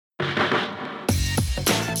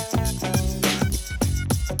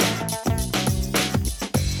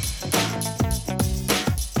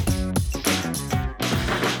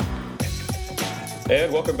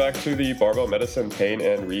And welcome back to the Barbell Medicine Pain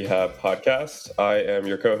and Rehab podcast. I am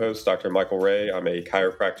your co-host, Dr. Michael Ray. I'm a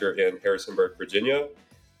chiropractor in Harrisonburg, Virginia.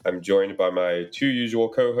 I'm joined by my two usual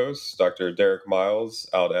co-hosts, Dr. Derek Miles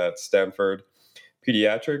out at Stanford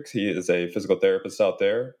Pediatrics. He is a physical therapist out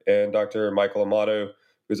there, and Dr. Michael Amato,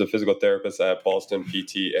 who's a physical therapist at Boston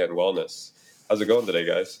PT and Wellness. How's it going today,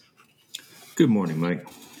 guys? Good morning, Mike.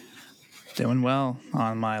 Doing well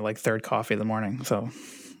on my third coffee of the morning, so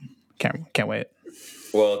can't wait.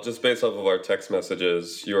 Well, just based off of our text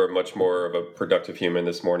messages, you are much more of a productive human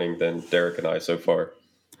this morning than Derek and I so far.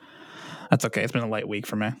 That's okay. It's been a light week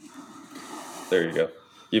for me. There you go.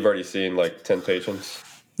 You've already seen 10 patients?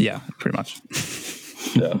 Yeah, pretty much.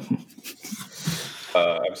 Yeah.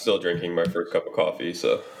 I'm still drinking my first cup of coffee,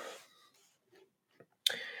 so.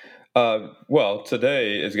 Well,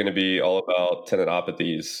 today is going to be all about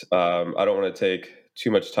tendinopathies. I don't want to take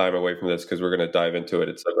too much time away from this because we're going to dive into it.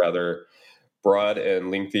 It's a rather broad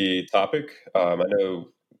and lengthy topic. I know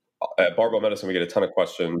at Barbell Medicine, we get a ton of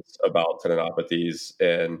questions about tendinopathies,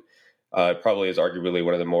 and it probably is arguably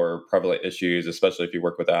one of the more prevalent issues, especially if you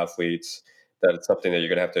work with athletes, that it's something that you're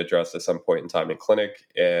going to have to address at some point in time in clinic.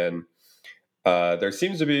 And there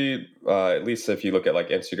seems to be, at least if you look at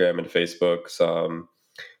Instagram and Facebook, some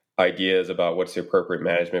ideas about what's the appropriate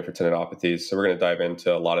management for tendinopathies. So we're going to dive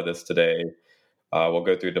into a lot of this today. We'll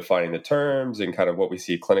go through defining the terms and kind of what we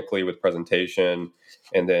see clinically with presentation,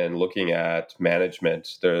 and then looking at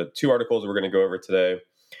management. The two articles we're going to go over today.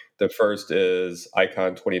 The first is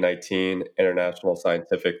ICON 2019 International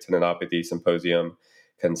Scientific Tendinopathy Symposium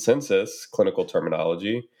Consensus Clinical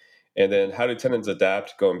Terminology. And then how do tendons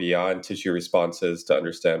adapt going beyond tissue responses to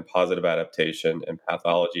understand positive adaptation and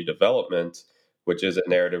pathology development, which is a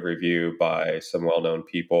narrative review by some well-known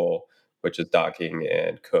people, which is Docking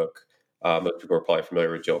and Cook. Most people are probably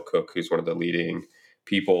familiar with Jill Cook, who's one of the leading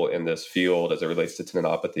people in this field as it relates to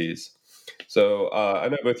tendinopathies. So I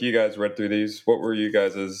know both of you guys read through these. What were you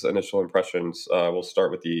guys' initial impressions? We'll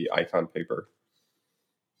start with the ICON paper.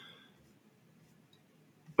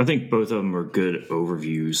 I think both of them are good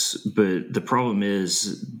overviews, but the problem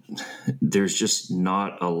is there's just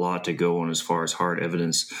not a lot to go on as far as hard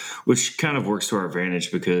evidence, which kind of works to our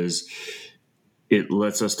advantage because it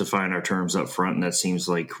lets us define our terms up front, and that seems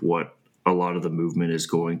like what a lot of the movement is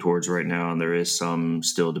going towards right now. And there is some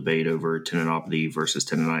still debate over tendinopathy versus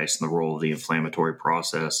tendinitis and the role of the inflammatory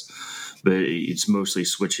process, but it's mostly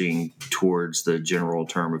switching towards the general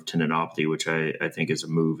term of tendinopathy, which I think is a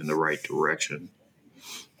move in the right direction.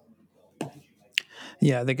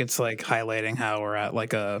 Yeah, I think it's highlighting how we're at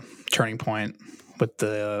a turning point with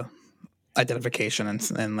the identification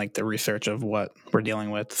and the research of what we're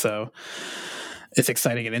dealing with. So it's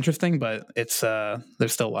exciting and interesting, but it's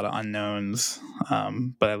there's still a lot of unknowns.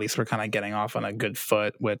 But at least we're kind of getting off on a good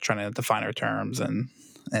foot with trying to define our terms and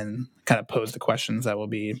kind of pose the questions that will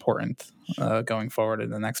be important going forward in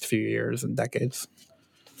the next few years and decades.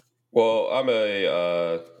 Well, I'm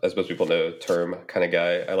as most people know, term kind of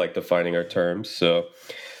guy. I like defining our terms. So,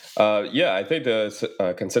 I think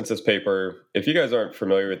the consensus paper, if you guys aren't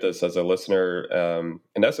familiar with this as a listener,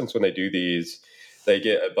 in essence, when they do these, they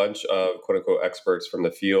get a bunch of quote unquote experts from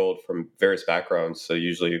the field from various backgrounds, so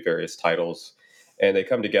usually various titles, and they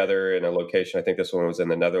come together in a location. I think this one was in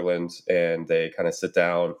the Netherlands, and they kind of sit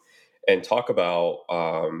down and talk about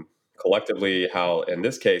collectively how, in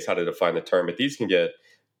this case, how to define the term. But these can get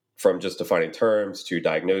from just defining terms to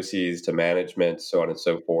diagnoses to management, so on and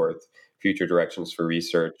so forth, future directions for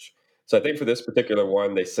research. So I think for this particular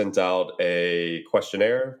one, they sent out a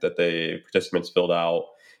questionnaire that the participants filled out,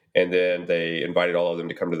 and then they invited all of them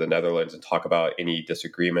to come to the Netherlands and talk about any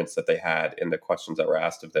disagreements that they had in the questions that were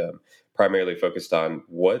asked of them, primarily focused on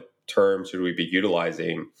what terms should we be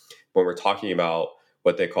utilizing when we're talking about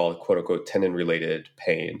what they call quote unquote tendon related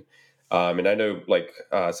pain. And I know,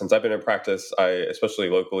 since I've been in practice, especially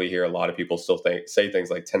locally here, a lot of people still say things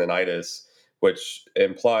like tendinitis, which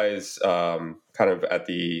implies kind of at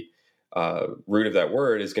the root of that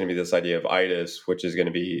word is going to be this idea of itis, which is going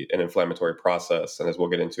to be an inflammatory process. And as we'll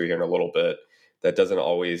get into here in a little bit, that doesn't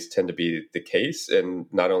always tend to be the case. And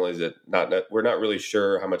not only is it we're not really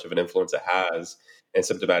sure how much of an influence it has in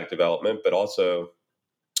symptomatic development, but also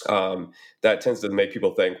that tends to make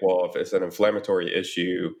people think, well, if it's an inflammatory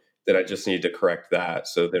issue, then I just need to correct that.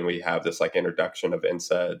 So then we have this introduction of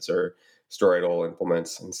NSAIDs or steroidal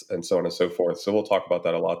implements and so on and so forth. So we'll talk about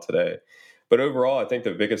that a lot today. But overall, I think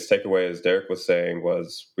the biggest takeaway, as Derek was saying,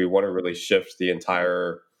 was we want to really shift the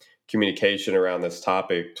entire communication around this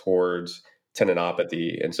topic towards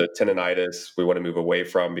tendinopathy. And so tendinitis, we want to move away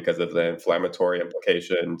from because of the inflammatory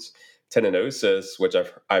implications. Tendinosis, which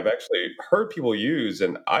I've actually heard people use,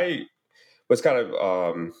 and I was kind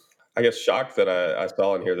of, I guess, shocked that I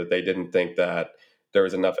saw in here that they didn't think that there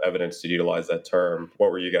was enough evidence to utilize that term.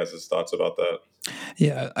 What were you guys' thoughts about that?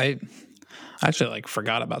 Yeah, I actually like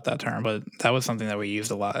forgot about that term, but that was something that we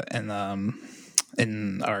used a lot in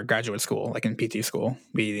our graduate school, like in PT school.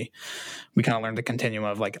 We kind of learned the continuum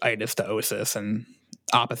of like itis to osis, and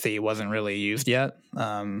apathy wasn't really used yet.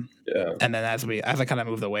 Yeah. And then as I kind of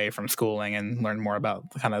moved away from schooling and learned more about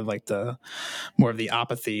kind of like the more of the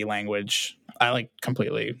apathy language, I like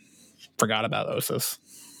completely forgot about osis.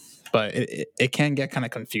 But it can get kind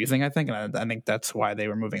of confusing, I think, and I think that's why they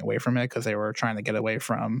were moving away from it, because they were trying to get away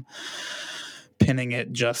from pinning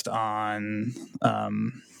it just on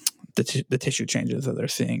the tissue changes that they're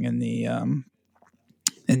seeing in the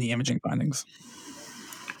imaging findings.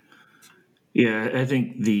 Yeah, I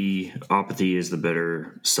think the apathy is the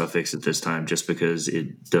better suffix at this time, just because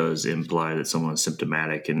it does imply that someone's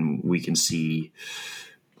symptomatic, and we can see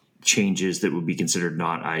changes that would be considered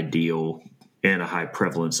not ideal and a high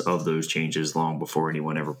prevalence of those changes long before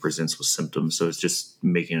anyone ever presents with symptoms. So it's just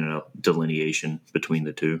making a delineation between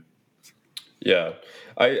the two. Yeah.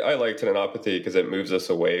 I like tendinopathy because it moves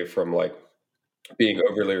us away from like being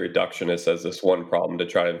overly reductionist as this one problem to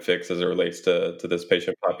try and fix as it relates to this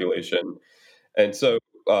patient population. And so,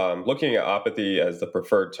 looking at apathy as the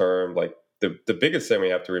preferred term, like the biggest thing we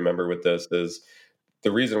have to remember with this is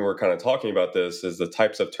the reason we're kind of talking about this is the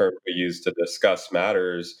types of terms we use to discuss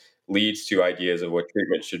matters leads to ideas of what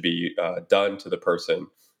treatment should be done to the person.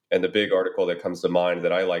 And the big article that comes to mind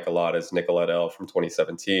that I like a lot is Nicolette L. from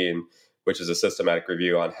 2017, which is a systematic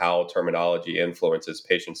review on how terminology influences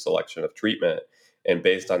patient selection of treatment. And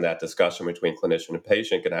based on that discussion between clinician and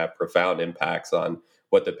patient can have profound impacts on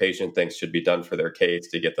what the patient thinks should be done for their case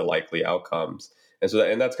to get the likely outcomes. And so,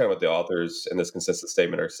 and that's kind of what the authors in this consensus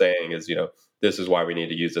statement are saying is, this is why we need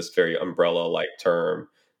to use this very umbrella-like term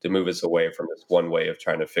to move us away from this one way of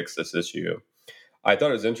trying to fix this issue. I thought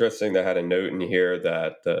it was interesting that I had a note in here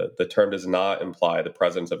that the term does not imply the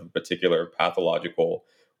presence of a particular pathological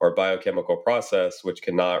or biochemical process which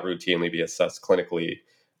cannot routinely be assessed clinically.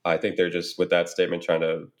 I think they're just, with that statement, trying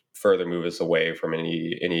to further move us away from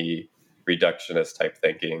any reductionist type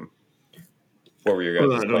thinking. What were your Well,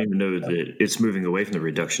 guys' I don't thoughts? even know that it's moving away from the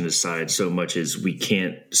reductionist side so much as we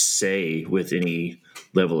can't say with any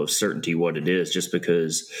level of certainty what it is, just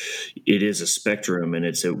because it is a spectrum, and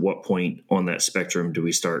it's at what point on that spectrum do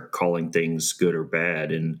we start calling things good or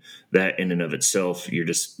bad, and that in and of itself, you're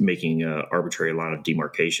just making an arbitrary line of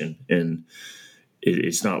demarcation, and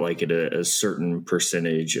it's not like at a certain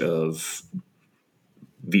percentage of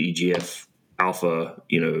VEGF alpha,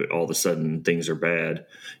 all of a sudden things are bad.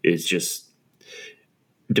 It's just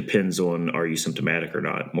depends on, are you symptomatic or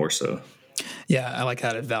not, more so. Yeah, I like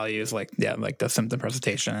how it values like the symptom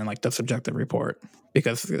presentation and like the subjective report,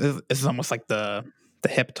 because this is almost like the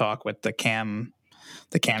hip talk with the cam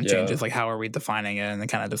Yeah. changes, like how are we defining it, and then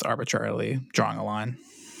kind of just arbitrarily drawing a line.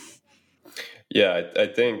 Yeah, I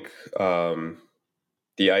think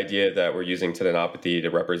the idea that we're using tendinopathy to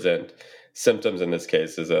represent symptoms in this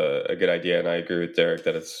case is a good idea, and I agree with Derek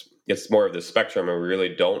that it's more of the spectrum, and we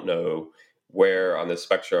really don't know where on the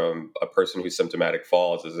spectrum a person who's symptomatic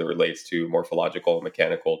falls as it relates to morphological and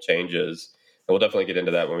mechanical changes. And we'll definitely get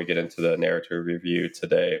into that when we get into the narrative review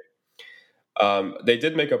today. They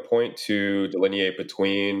did make a point to delineate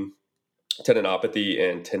between tendinopathy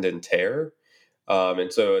and tendon tear.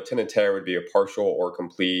 And so a tendon tear would be a partial or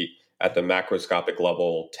complete at the macroscopic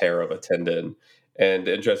level tear of a tendon. And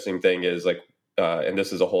the interesting thing is like, and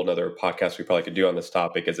this is a whole nother podcast we probably could do on this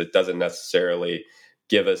topic, is it doesn't necessarily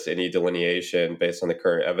give us any delineation based on the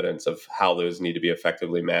current evidence of how those need to be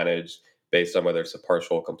effectively managed based on whether it's a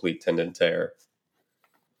partial or complete tendon tear.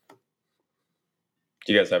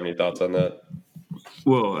 Do you guys have any thoughts on that?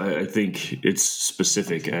 Well, I think it's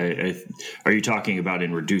specific. Are you talking about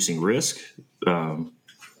in reducing risk?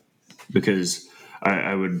 Because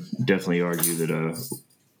I would definitely argue that a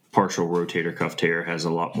partial rotator cuff tear has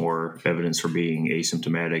a lot more evidence for being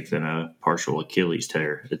asymptomatic than a partial Achilles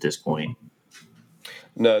tear at this point.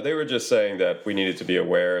 No, they were just saying that we needed to be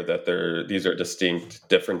aware that these are distinct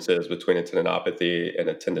differences between a tendinopathy and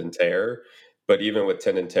a tendon tear. But even with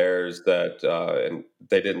tendon tears, and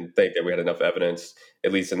they didn't think that we had enough evidence,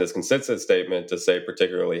 at least in this consensus statement, to say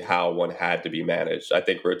particularly how one had to be managed. I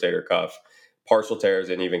think rotator cuff partial tears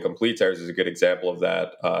and even complete tears is a good example of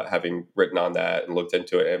that. Having written on that and looked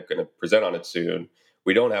into it, and I'm going to present on it soon.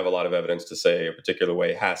 We don't have a lot of evidence to say a particular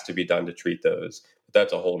way has to be done to treat those. But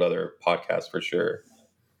that's a whole other podcast for sure.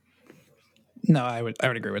 No, I would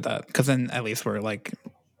agree with that, because then at least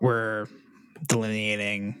we're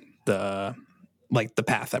delineating like the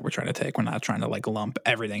path that we're trying to take. We're not trying to like lump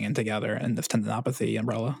everything in together in this tendinopathy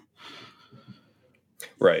umbrella.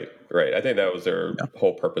 Right. I think that was their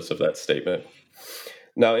whole purpose of that statement.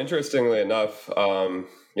 Now, interestingly enough,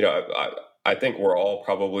 I think we're all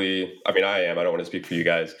probably, I mean, I don't want to speak for you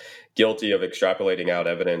guys, guilty of extrapolating out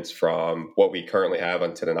evidence from what we currently have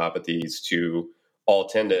on tendinopathies to all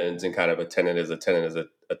tendons, and kind of a tendon is a tendon is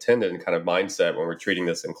a tendon kind of mindset when we're treating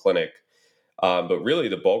this in clinic. But really,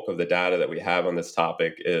 the bulk of the data that we have on this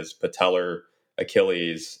topic is patellar,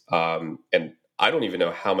 Achilles, and I don't even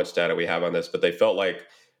know how much data we have on this, but they felt like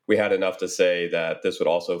we had enough to say that this would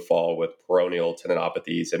also fall with peroneal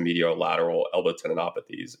tendinopathies and medial-lateral elbow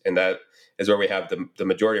tendinopathies. And that is where we have the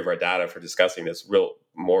majority of our data for discussing this.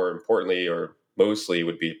 More importantly, or mostly,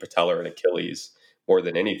 would be patellar and Achilles more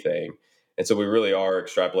than anything. And so we really are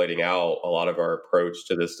extrapolating out a lot of our approach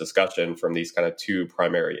to this discussion from these kind of two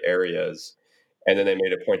primary areas. And then they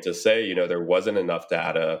made a point to say, there wasn't enough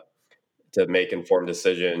data to make informed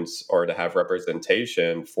decisions or to have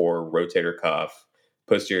representation for rotator cuff,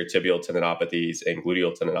 posterior tibial tendinopathies, and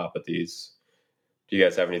gluteal tendinopathies. Do you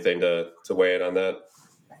guys have anything to weigh in on that?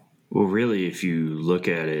 Well, really, if you look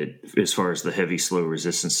at it as far as the heavy, slow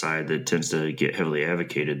resistance side that tends to get heavily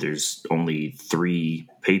advocated, there's only 3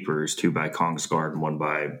 papers, 2 by Kongsgaard and 1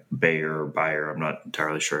 by Bayer. I'm not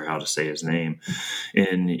entirely sure how to say his name.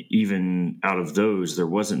 And even out of those, there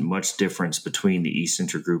wasn't much difference between the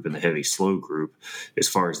eccentric group and the heavy, slow group as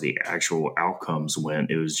far as the actual outcomes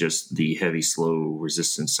went. It was just the heavy, slow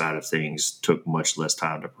resistance side of things took much less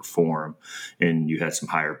time to perform, and you had some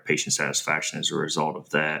higher patient satisfaction as a result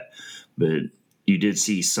of that. But you did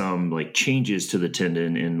see some like changes to the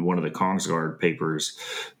tendon in one of the Kongsgaard papers,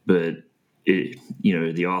 but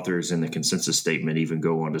the authors in the consensus statement even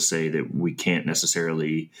go on to say that we can't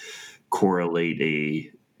necessarily correlate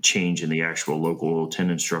a change in the actual local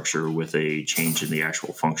tendon structure with a change in the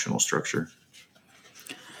actual functional structure.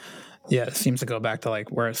 Yeah, it seems to go back to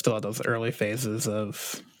like we're still at those early phases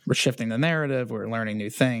of we're shifting the narrative, we're learning new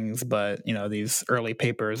things, but these early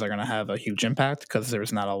papers are going to have a huge impact because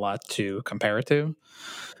there's not a lot to compare it to.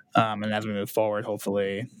 And as we move forward,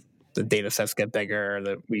 hopefully the data sets get bigger,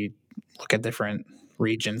 that we look at different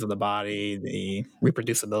regions of the body, the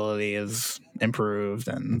reproducibility is improved,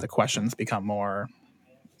 and the questions become more,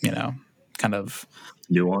 kind of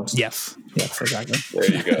nuanced. Yes, exactly.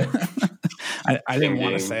 There you go. I didn't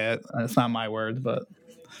want to say it. It's not my word, but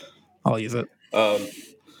I'll use it.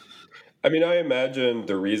 I imagine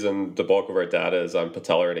the reason the bulk of our data is on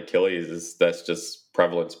patellar and Achilles is that's just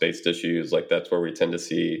prevalence-based issues. Like that's where we tend to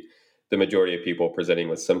see the majority of people presenting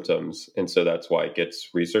with symptoms. And so that's why it gets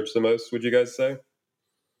researched the most, would you guys say?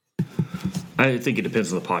 I think it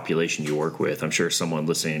depends on the population you work with. I'm sure someone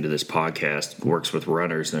listening to this podcast works with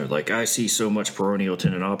runners and they're like, I see so much peroneal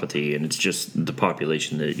tendinopathy, and it's just the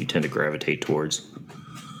population that you tend to gravitate towards.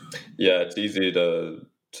 Yeah, it's easy to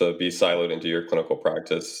be siloed into your clinical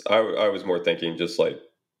practice. I was more thinking just like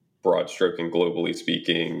broad stroking, globally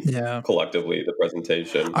speaking, collectively, the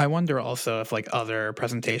presentation. I wonder also if like other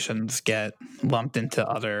presentations get lumped into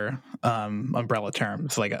other umbrella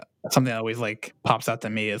terms. Like something that always like pops out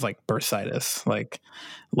to me is like bursitis. Like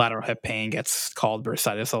lateral hip pain gets called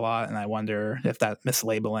bursitis a lot, and I wonder if that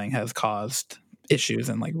mislabeling has caused issues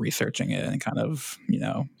in like researching it and kind of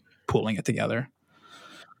pooling it together.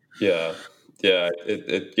 Yeah,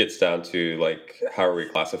 it gets down to like how are we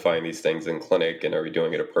classifying these things in clinic, and are we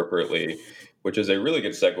doing it appropriately, which is a really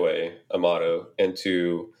good segue, Amato,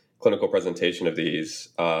 into clinical presentation of these.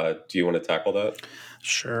 Do you want to tackle that?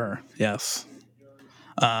 Sure. Yes.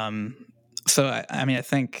 So I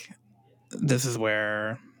think this is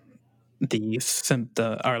where the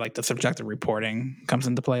subjective reporting comes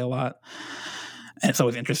into play a lot. And it's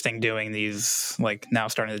always interesting doing these, like now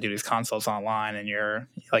starting to do these consults online, and you're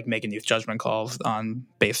like making these judgment calls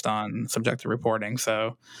based on subjective reporting.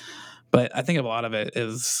 So, but I think a lot of it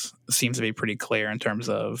seems to be pretty clear in terms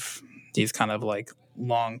of these kind of like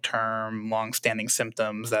long-term, long-standing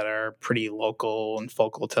symptoms that are pretty local and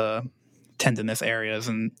focal to tendinous areas.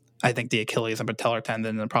 And I think the Achilles and patellar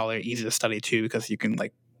tendon are probably easy to study too, because you can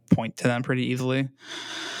like point to them pretty easily.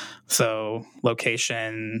 So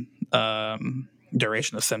location,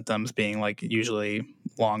 duration of symptoms being like usually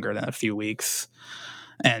longer than a few weeks,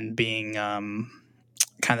 and being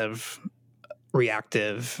kind of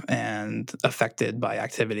reactive and affected by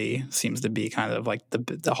activity seems to be kind of like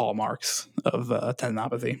the hallmarks of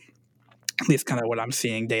tendinopathy. At least kind of what I'm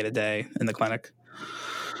seeing day to day in the clinic.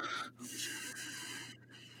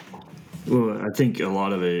 Well, I think a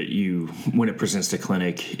lot of it, when it presents to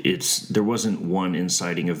clinic, there wasn't one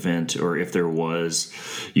inciting event, or if there was,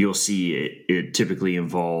 you'll see it typically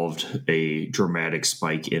involved a dramatic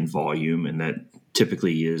spike in volume, and that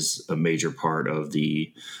typically is a major part of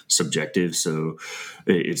the subjective. So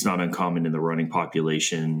it's not uncommon in the running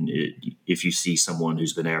population. If you see someone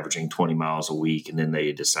who's been averaging 20 miles a week and then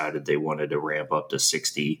they decided they wanted to ramp up to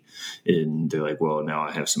 60, and they're like, well, now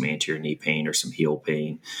I have some anterior knee pain or some heel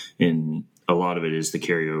pain. And a lot of it is the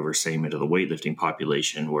carryover same into the weightlifting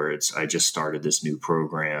population, where I just started this new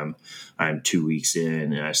program. I'm 2 weeks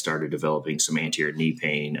in and I started developing some anterior knee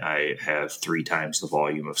pain. I have 3 times the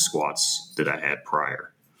volume of squats that I had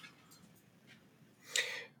prior.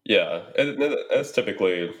 Yeah, and that's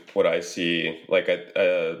typically what I see. Like,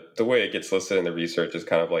 the way it gets listed in the research is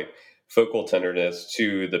kind of like focal tenderness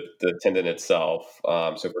to the tendon itself.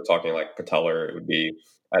 So if we're talking like patellar, it would be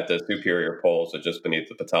at the superior pole, so just beneath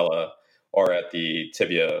the patella, or at the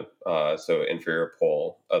tibia, so inferior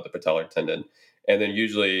pole of the patellar tendon. And then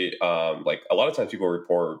usually, like a lot of times, people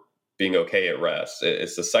report being okay at rest.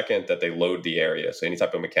 It's the second that they load the area, so any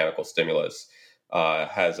type of mechanical stimulus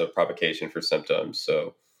has a provocation for symptoms.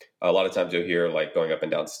 So a lot of times you'll hear like going up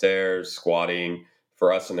and down stairs, squatting.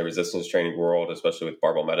 For us in the resistance training world, especially with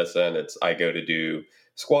barbell medicine, it's I go to do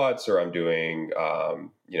squats or I'm doing,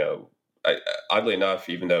 oddly enough,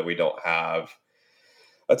 even though we don't have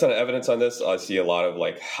a ton of evidence on this, I see a lot of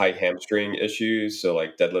like high hamstring issues. So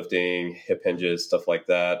like deadlifting, hip hinges, stuff like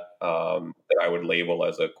that I would label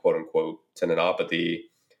as a quote unquote tendinopathy,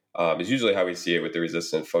 is usually how we see it with the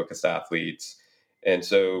resistant focused athletes. And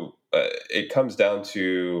so it comes down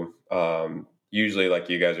to usually, like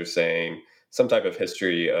you guys are saying, some type of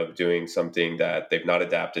history of doing something that they've not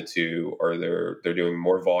adapted to, or they're doing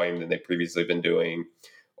more volume than they've previously been doing,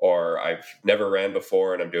 or I've never ran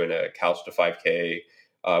before and I'm doing a couch to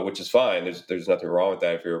 5K, which is fine. There's nothing wrong with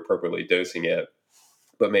that if you're appropriately dosing it,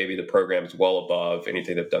 but maybe the program's well above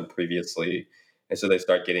anything they've done previously, and so they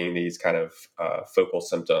start getting these kind of focal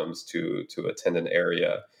symptoms to a tendon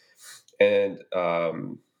area. And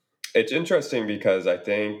it's interesting because I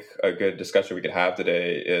think a good discussion we could have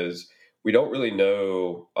today is we don't really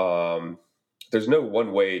know. There's no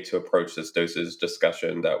one way to approach this dosage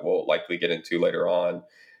discussion that we'll likely get into later on,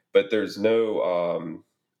 but there's no.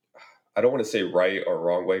 I don't want to say right or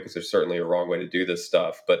wrong way, because there's certainly a wrong way to do this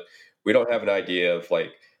stuff, but we don't have an idea of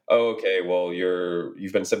like, oh, okay, well,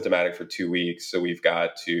 you've been symptomatic for 2 weeks, so we've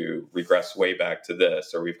got to regress way back to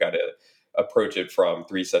this, or we've got to approach it from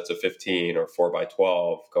 3 sets of 15 or 4 by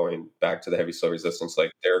 12, going back to the heavy slow resistance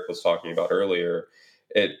like Derek was talking about earlier.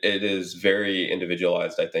 It is very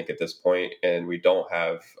individualized, I think, at this point, and we don't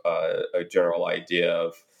have a general idea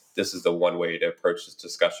of this is the one way to approach this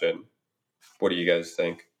discussion. What do you guys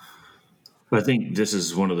think? I think this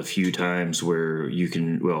is one of the few times where you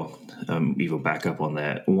can, even back up on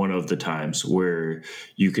that, one of the times where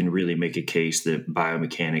you can really make a case that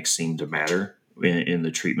biomechanics seem to matter in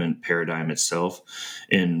the treatment paradigm itself.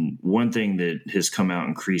 And one thing that has come out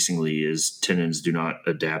increasingly is tendons do not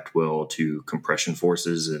adapt well to compression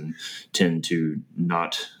forces and tend to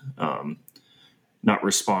not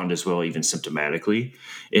respond as well, even symptomatically.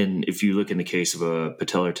 And if you look in the case of a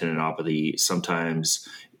patellar tendinopathy, sometimes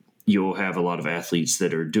you'll have a lot of athletes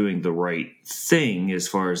that are doing the right thing as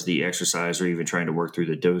far as the exercise or even trying to work through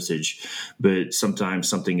the dosage. But sometimes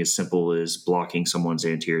something as simple as blocking someone's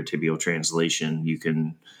anterior tibial translation, you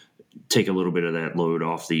can take a little bit of that load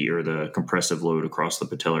off the compressive load across the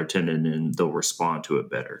patellar tendon, and they'll respond to it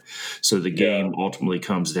better. So the game ultimately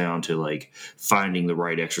comes down to like finding the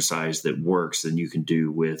right exercise that works, and you can do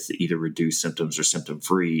with either reduced symptoms or symptom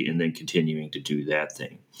free, and then continuing to do that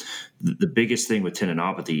thing. The biggest thing with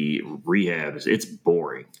tendinopathy rehab is it's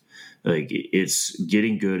boring. Like, it's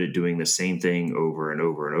getting good at doing the same thing over and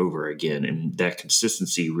over and over again. And that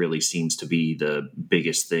consistency really seems to be the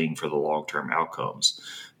biggest thing for the long-term outcomes.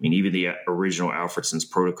 I mean, even the original Alfredson's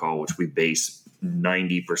protocol, which we base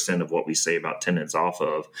 90% of what we say about tendons off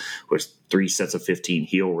of, was 3 sets of 15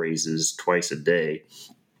 heel raises twice a day.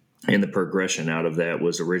 And the progression out of that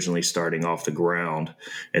was originally starting off the ground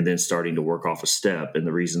and then starting to work off a step. And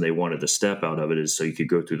the reason they wanted the step out of it is so you could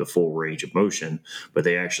go through the full range of motion. But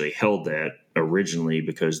they actually held that originally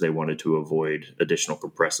because they wanted to avoid additional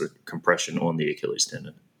compression on the Achilles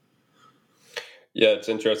tendon. Yeah, it's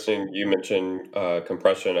interesting. You mentioned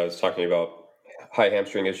compression. I was talking about high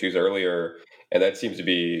hamstring issues earlier, and that seems to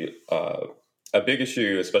be a big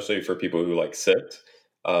issue, especially for people who like sit,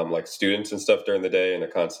 like students and stuff during the day, and they're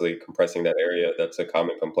constantly compressing that area. That's a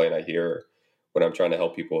common complaint I hear when I'm trying to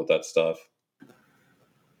help people with that stuff.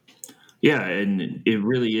 Yeah, and it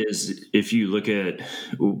really is. If you look at,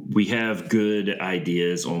 we have good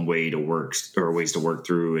ideas on ways to work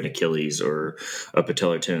through an Achilles or a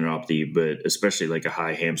patellar tendinopathy, but especially like a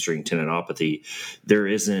high hamstring tendinopathy, there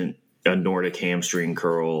isn't a Nordic hamstring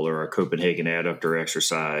curl or a Copenhagen adductor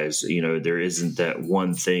exercise. There isn't that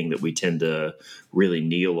one thing that we tend to really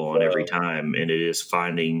kneel on every time, and it is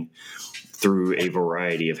finding through a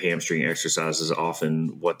variety of hamstring exercises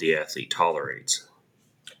often what the athlete tolerates.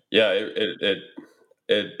 Yeah,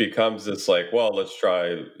 it becomes this like, well, let's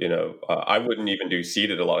try. I wouldn't even do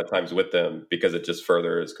seated a lot of times with them because it just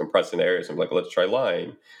further is compressing areas. I'm like, let's try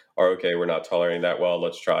lying, or okay, we're not tolerating that well.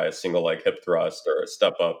 Let's try a single leg hip thrust or a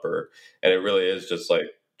step up, and it really is just like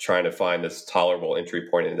trying to find this tolerable entry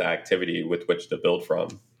point into activity with which to build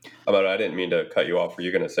from. I didn't mean to cut you off. Were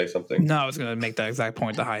you going to say something? No, I was going to make that exact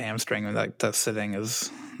point. The high hamstring and like the sitting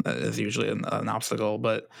is usually an obstacle.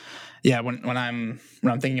 But yeah, when I'm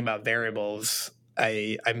thinking about variables,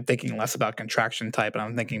 I'm thinking less about contraction type, and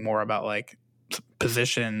I'm thinking more about like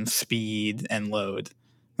position, speed, and load.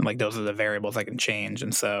 And like those are the variables I can change.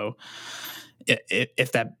 And so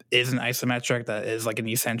if that is an isometric, that is like an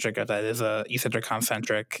eccentric, or that is a eccentric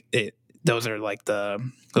concentric, those are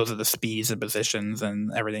the speeds and positions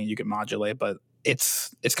and everything you can modulate. But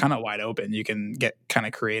it's kind of wide open. You can get kind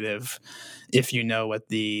of creative if you know what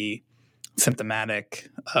the symptomatic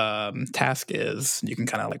task is. You can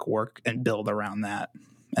kind of like work and build around that,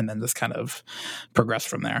 and then just kind of progress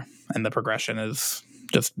from there. And the progression is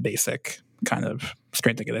just basic kind of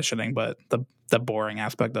strength and conditioning, but the boring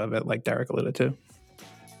aspect of it, like Derek alluded to.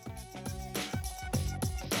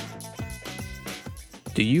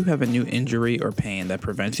 Do you have a new injury or pain that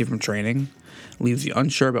prevents you from training, leaves you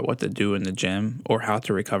unsure about what to do in the gym or how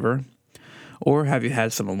to recover? Or have you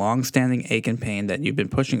had some long-standing ache and pain that you've been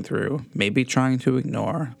pushing through, maybe trying to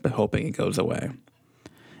ignore, but hoping it goes away?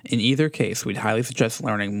 In either case, we'd highly suggest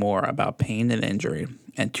learning more about pain and injury,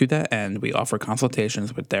 and to that end, we offer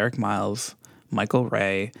consultations with Derek Miles, Michael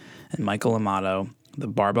Ray, and Michael Amato, the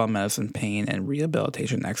barbell medicine pain and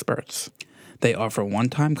rehabilitation experts. They offer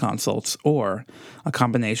one-time consults or a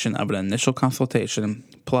combination of an initial consultation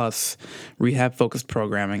plus rehab-focused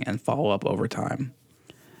programming and follow-up over time.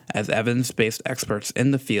 As evidence-based experts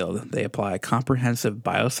in the field, they apply a comprehensive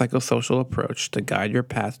biopsychosocial approach to guide your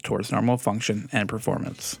path towards normal function and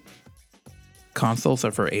performance. Consults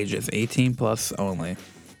are for ages 18 plus only.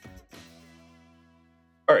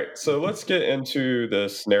 All right, so let's get into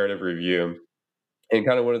this narrative review. And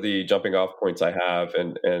kind of one of the jumping off points I have,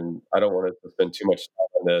 and I don't want to spend too much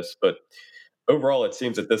time on this, but overall, it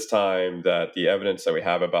seems at this time that the evidence that we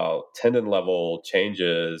have about tendon level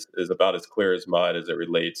changes is about as clear as mud as it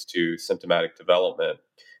relates to symptomatic development.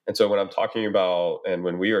 And so, when I'm talking about, and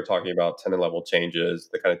when we are talking about tendon level changes,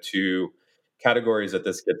 the kind of two categories that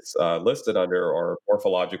this gets listed under are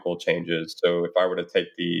morphological changes. So, if I were to take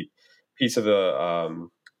the piece of the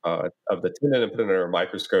tendon and put it under a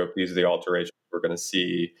microscope, these are the alterations we're going to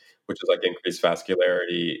see, which is like increased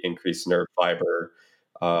vascularity, increased nerve fiber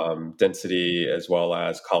density, as well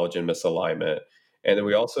as collagen misalignment. And then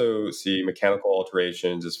we also see mechanical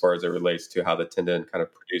alterations as far as it relates to how the tendon kind of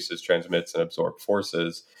produces, transmits, and absorbs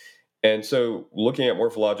forces. And so, looking at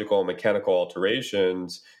morphological and mechanical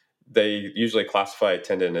alterations, they usually classify a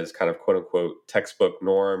tendon as kind of quote unquote textbook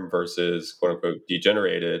norm versus quote unquote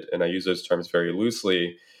degenerated. And I use those terms very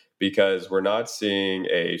loosely because we're not seeing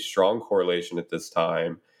a strong correlation at this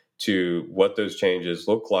time to what those changes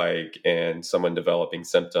look like in someone developing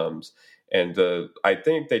symptoms. And I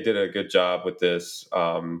think they did a good job with this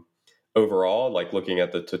overall, like looking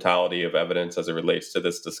at the totality of evidence as it relates to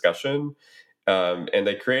this discussion. And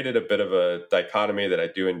they created a bit of a dichotomy that I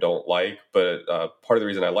do and don't like. But part of the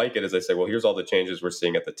reason I like it is they say, well, here's all the changes we're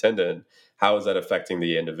seeing at the tendon. How is that affecting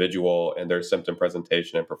the individual and their symptom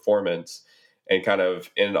presentation and performance? And kind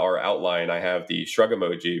of in our outline, I have the shrug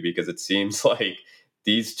emoji because it seems like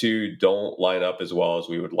these two don't line up as well as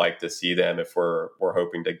we would like to see them if we're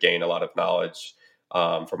hoping to gain a lot of knowledge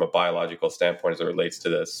from a biological standpoint as it relates to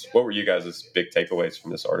this. What were you guys' big takeaways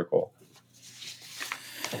from this article?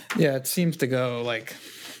 Yeah, it seems to go like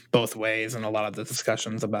both ways in a lot of the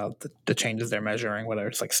discussions about the changes they're measuring, whether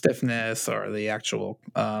it's like stiffness or the actual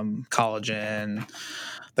collagen,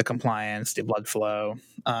 the compliance, the blood flow.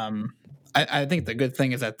 I think the good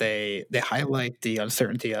thing is that they highlight the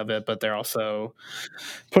uncertainty of it, but they're also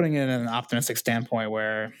putting it in an optimistic standpoint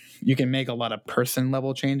where you can make a lot of person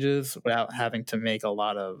level changes without having to make a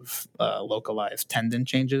lot of localized tendon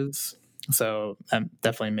changes. So that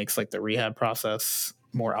definitely makes like the rehab process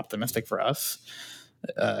more optimistic for us.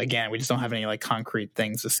 Again, we just don't have any like concrete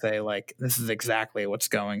things to say like this is exactly what's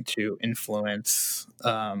going to influence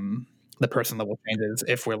the person level changes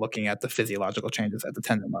if we're looking at the physiological changes at the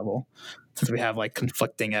tendon level, since we have like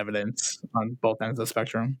conflicting evidence on both ends of the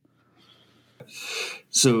spectrum.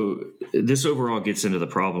 So this overall gets into the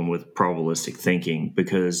problem with probabilistic thinking,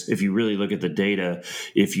 because if you really look at the data,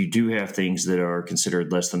 if you do have things that are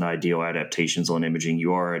considered less than ideal adaptations on imaging,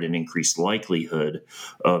 you are at an increased likelihood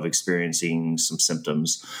of experiencing some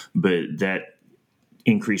symptoms, but that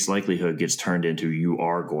increased likelihood gets turned into you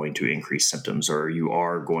are going to increase symptoms or you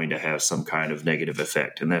are going to have some kind of negative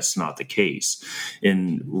effect. And that's not the case.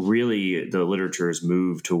 And really, the literature has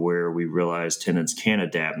moved to where we realize tendons can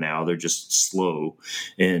adapt now. They're just slow,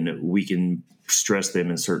 and we can stress them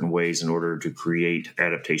in certain ways in order to create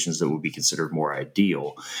adaptations that would be considered more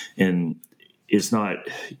ideal. And it's not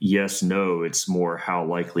yes, no, it's more how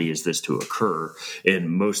likely is this to occur. And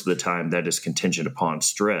most of the time that is contingent upon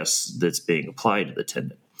stress that's being applied to the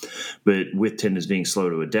tendon. But with tendons being slow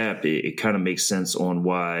to adapt, it kind of makes sense on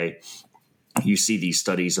why you see these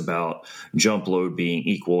studies about jump load being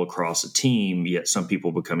equal across a team, yet some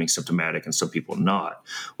people becoming symptomatic and some people not.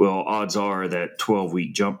 Well, odds are that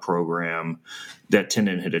 12-week jump program, that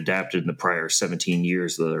tendon had adapted in the prior 17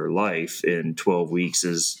 years of their life, and 12 weeks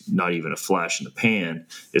is not even a flash in the pan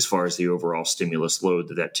as far as the overall stimulus load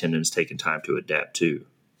that tendon's taken time to adapt to.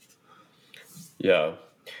 Yeah.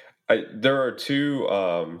 There are two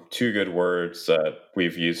good words that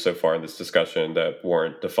we've used so far in this discussion that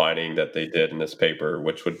warrant defining that they did in this paper,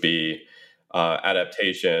 which would be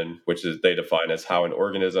adaptation, which is they define as how an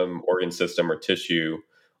organism, organ system, or tissue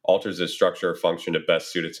alters its structure or function to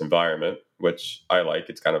best suit its environment, which I like.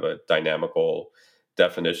 It's kind of a dynamical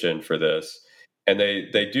definition for this. And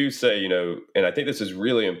they do say, and I think this is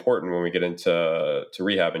really important when we get into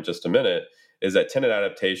rehab in just a minute, is that tendon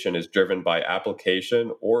adaptation is driven by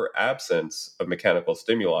application or absence of mechanical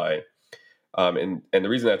stimuli. And the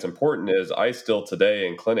reason that's important is I still today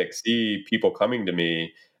in clinic see people coming to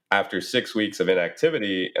me after 6 weeks of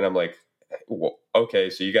inactivity, and I'm like, well,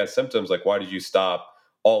 okay, so you got symptoms. Like, why did you stop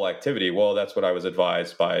all activity? Well, that's what I was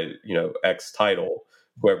advised by, X title,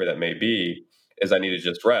 whoever that may be, is I need to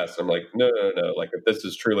just rest. I'm like, no, no, no. Like, if this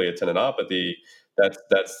is truly a tendinopathy,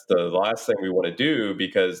 that's the last thing we want to do,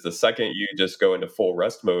 because the second you just go into full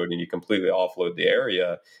rest mode and you completely offload the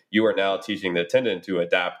area, you are now teaching the tendon to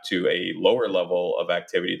adapt to a lower level of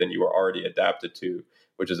activity than you were already adapted to,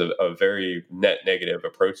 which is a very net negative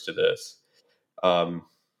approach to this.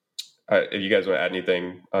 If you guys want to add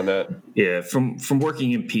anything on that? Yeah, from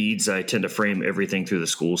working in peds, I tend to frame everything through the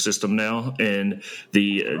school system now. And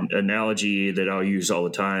the analogy that I'll use all the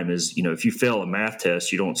time is, if you fail a math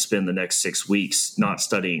test, you don't spend the next 6 weeks not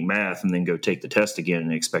studying math and then go take the test again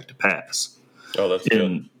and expect to pass. Oh, that's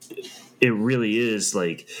good. It really is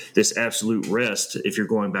like this absolute rest. If you're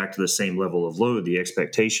going back to the same level of load, the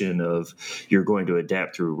expectation of you're going to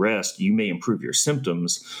adapt through rest, you may improve your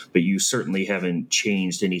symptoms, but you certainly haven't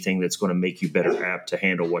changed anything that's going to make you better apt to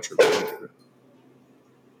handle what you're going through.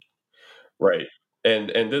 Right.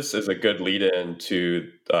 And this is a good lead in to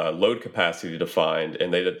load capacity defined.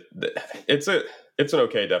 And it's an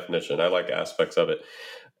okay definition. I like aspects of it.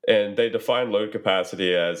 And they define load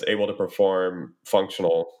capacity as able to perform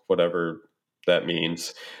functional, whatever that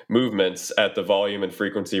means, movements at the volume and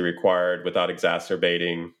frequency required without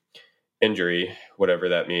exacerbating injury, whatever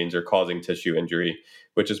that means, or causing tissue injury,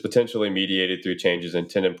 which is potentially mediated through changes in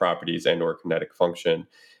tendon properties and or kinetic function.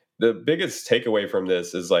 The biggest takeaway from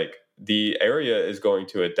this is like the area is going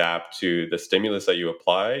to adapt to the stimulus that you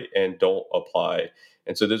apply and don't apply.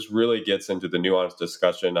 And so this really gets into the nuanced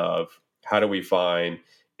discussion of how do we find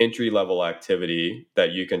entry level activity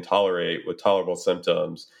that you can tolerate with tolerable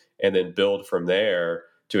symptoms, and then build from there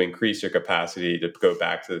to increase your capacity to go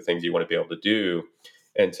back to the things you want to be able to do.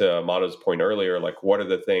 And to Amato's point earlier, like, what are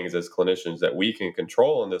the things as clinicians that we can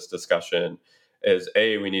control in this discussion is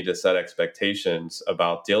A, we need to set expectations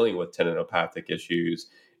about dealing with tendinopathic issues.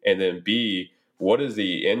 And then B, what is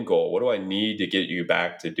the end goal? What do I need to get you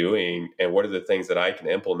back to doing? And what are the things that I can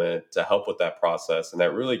implement to help with that process? And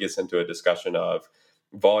that really gets into a discussion of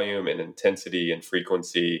volume and intensity and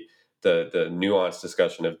frequency, the nuanced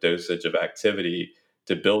discussion of dosage of activity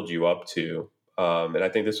to build you up to. And I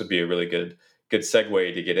think this would be a really good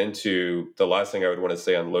segue to get into the last thing I would want to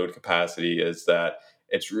say on load capacity is that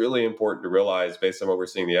it's really important to realize, based on what we're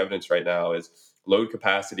seeing the evidence right now, is load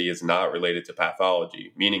capacity is not related to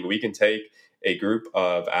pathology, meaning we can take a group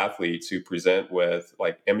of athletes who present with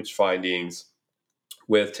like image findings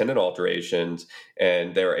with tendon alterations,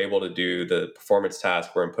 and they're able to do the performance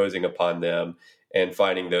task we're imposing upon them and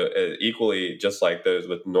finding the equally just like those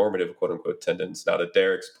with normative quote unquote tendons. Now, to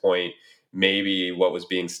Derek's point, maybe what was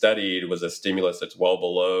being studied was a stimulus that's well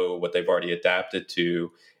below what they've already adapted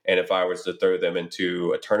to. And if I was to throw them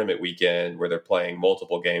into a tournament weekend where they're playing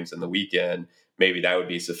multiple games in the weekend, maybe that would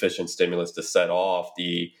be sufficient stimulus to set off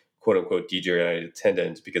the quote unquote degenerated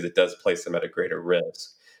tendons, because it does place them at a greater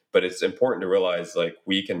risk. But it's important to realize like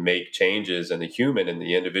we can make changes in the human and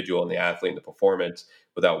the individual and the athlete and the performance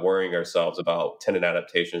without worrying ourselves about tendon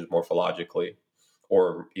adaptations morphologically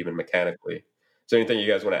or even mechanically. Is there anything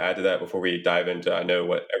you guys want to add to that before we dive into, I know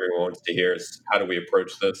what everyone wants to hear is how do we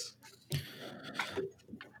approach this?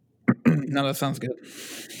 No, that sounds good.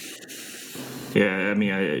 Yeah, I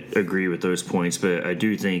mean, I agree with those points, but I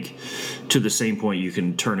do think to the same point, you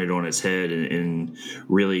can turn it on its head and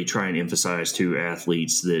really try and emphasize to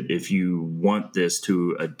athletes that if you want this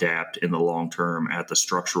to adapt in the long term at the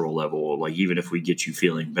structural level, like even if we get you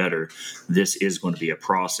feeling better, this is going to be a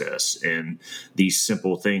process. And these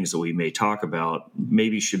simple things that we may talk about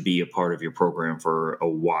maybe should be a part of your program for a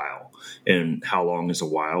while. And how long is a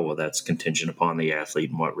while? Well, that's contingent upon the athlete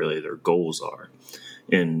and what really their goals are.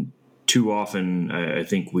 And too often, I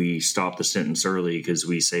think we stop the sentence early because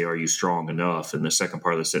we say, are you strong enough? And the second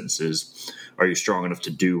part of the sentence is, are you strong enough to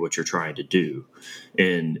do what you're trying to do?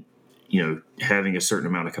 And, having a certain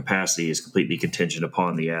amount of capacity is completely contingent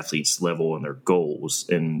upon the athlete's level and their goals.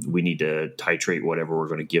 And we need to titrate whatever we're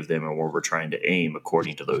going to give them and where we're trying to aim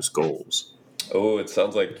according to those goals. Oh, it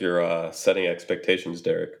sounds like you're setting expectations,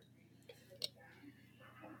 Derek.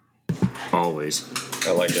 Always.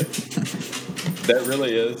 I like it. That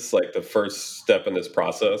really is like the first step in this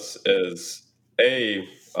process is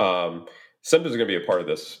symptoms are going to be a part of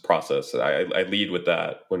this process. I lead with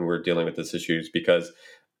that when we're dealing with these issues, because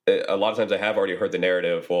a lot of times I have already heard the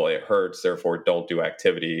narrative, well, it hurts, therefore don't do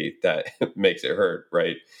activity that makes it hurt,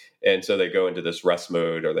 right? And so they go into this rest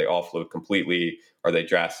mode, or they offload completely, or they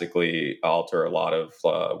drastically alter a lot of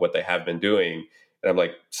what they have been doing. And I'm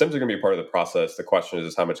like, symptoms are going to be a part of the process. The question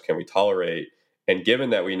is how much can we tolerate? And given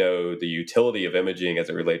that we know the utility of imaging as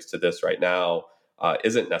it relates to this right now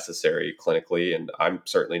isn't necessary clinically, and I'm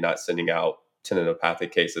certainly not sending out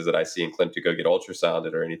tendinopathic cases that I see in clinic to go get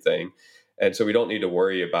ultrasounded or anything. And so we don't need to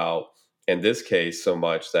worry about, in this case, so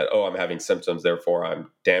much that, oh, I'm having symptoms, therefore I'm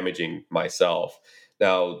damaging myself.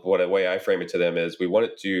 Now, what a way I frame it to them is we want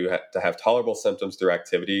it to have tolerable symptoms through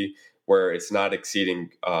activity where it's not exceeding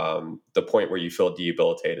the point where you feel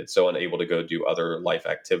debilitated, so unable to go do other life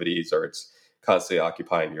activities, or it's constantly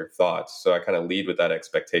occupying your thoughts. So I kind of lead with that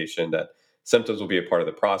expectation that symptoms will be a part of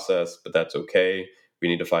the process, but that's okay. We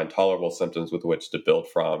need to find tolerable symptoms with which to build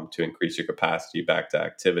from to increase your capacity back to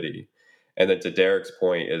activity. And then to Derek's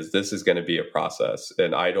point is this is going to be a process.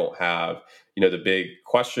 And I don't have, the big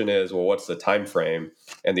question is, well, what's the time frame?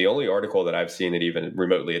 And the only article that I've seen that even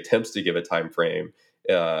remotely attempts to give a time frame,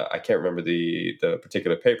 I can't remember the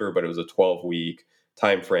particular paper, but it was a 12-week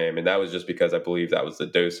time frame, and that was just because I believe that was the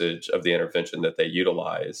dosage of the intervention that they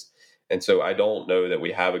utilized. And so I don't know that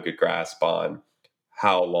we have a good grasp on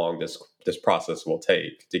how long this process will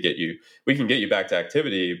take to get you. We can get you back to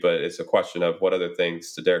activity, but it's a question of what other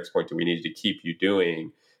things, to Derek's point, do we need to keep you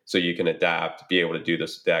doing so you can adapt, be able to do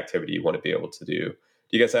the activity you want to be able to do.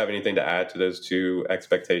 Do you guys have anything to add to those two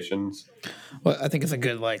expectations? Well, I think it's a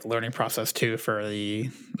good learning process too for the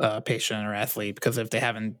patient or athlete, because if they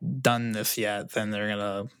haven't done this yet, then they're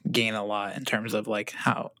gonna gain a lot in terms of learning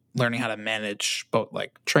how to manage both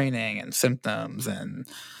training and symptoms and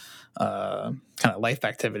kind of life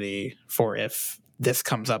activity for if this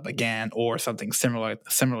comes up again or something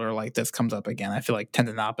similar like this comes up again. I feel like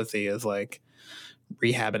tendinopathy is like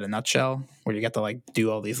rehab in a nutshell, where you get to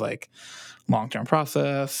do all these long-term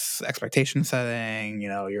process, expectation setting.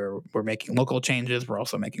 We're making local changes, we're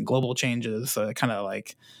also making global changes. So it kind of I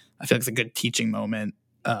feel like it's a good teaching moment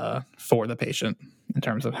for the patient in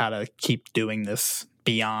terms of how to keep doing this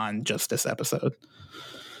beyond just this episode.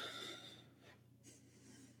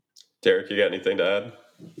 Derek, you got anything to add?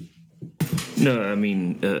 No, I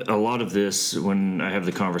mean, a lot of this, when I have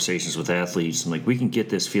the conversations with athletes, I'm like, we can get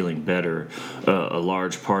this feeling better. A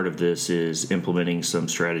large part of this is implementing some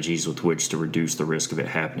strategies with which to reduce the risk of it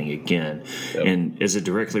happening again. Yep. And as it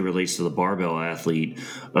directly relates to the barbell athlete,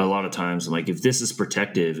 a lot of times I'm like, if this is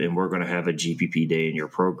protective and we're going to have a GPP day in your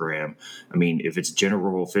program, I mean, if it's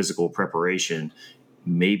general physical preparation,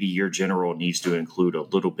 maybe your general needs to include a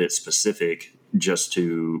little bit specific just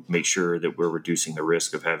to make sure that we're reducing the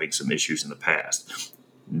risk of having some issues in the past.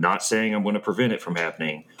 Not saying I'm going to prevent it from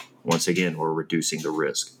happening. Once again, we're reducing the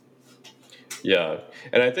risk. Yeah.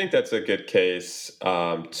 And I think that's a good case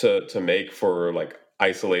to make for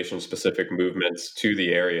isolation specific movements to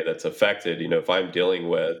the area that's affected. If I'm dealing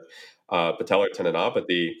with patellar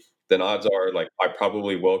tendinopathy, then odds are like I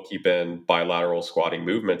probably will keep in bilateral squatting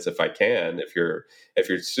movements if I can. If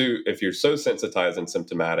you're so sensitized and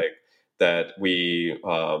symptomatic that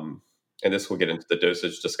and this will get into the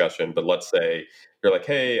dosage discussion, but let's say you're like,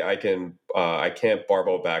 hey, I can't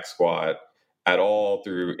barbell back squat at all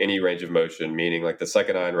through any range of motion, meaning like the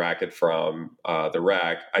second I unrack it from the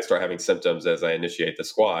rack, I start having symptoms as I initiate the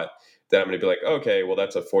squat. Then I'm going to be like, okay, well,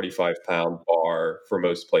 that's a 45-pound bar for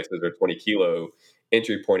most places, or 20-kilo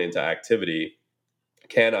entry point into activity.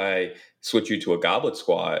 Can I switch you to a goblet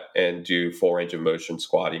squat and do full range of motion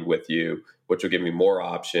squatting with you, which will give me more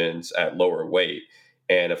options at lower weight?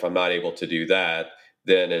 And if I'm not able to do that,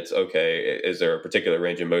 then it's okay. Is there a particular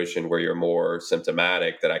range of motion where you're more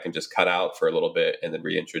symptomatic that I can just cut out for a little bit and then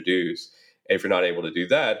reintroduce? And if you're not able to do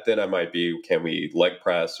that, then I might be, can we leg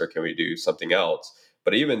press or can we do something else?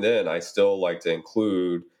 But even then, I still like to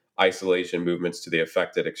include isolation movements to the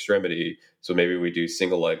affected extremity. So maybe we do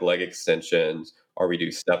single leg extensions, or we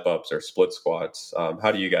do step ups or split squats.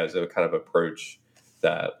 How do you guys kind of approach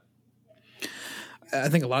that? I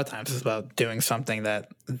think a lot of times it's about doing something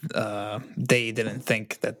that they didn't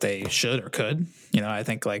think that they should or could. I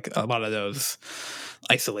think like a lot of those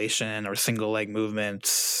isolation or single leg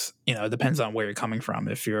movements, it depends on where you're coming from.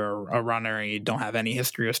 If you're a runner and you don't have any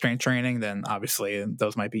history of strength training, then obviously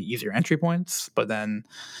those might be easier entry points. But then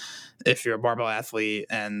if you're a barbell athlete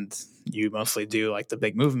and you mostly do like the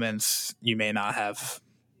big movements, you may not have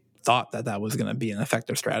thought that was going to be an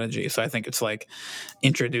effective strategy. So I think it's like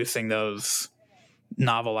introducing those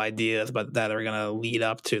novel ideas, but that are going to lead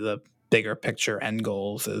up to the bigger picture end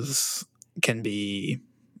goals can be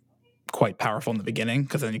quite powerful in the beginning,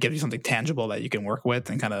 because then it gives you something tangible that you can work with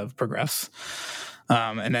and kind of progress.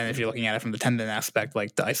 And then if you're looking at it from the tendon aspect,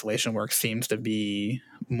 like the isolation work seems to be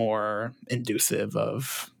more inducive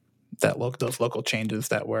of those local changes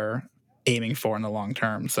that we're aiming for in the long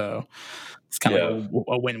term. So it's kind of like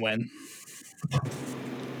a win-win.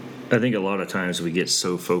 I think a lot of times we get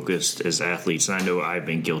so focused as athletes, and I know I've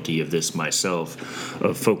been guilty of this myself,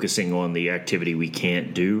 of focusing on the activity we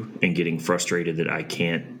can't do and getting frustrated that I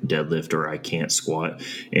can't deadlift or I can't squat.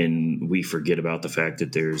 And we forget about the fact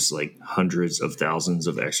that there's like hundreds of thousands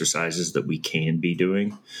of exercises that we can be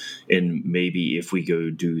doing. And maybe if we go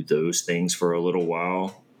do those things for a little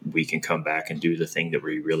while, we can come back and do the thing that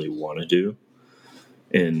we really want to do.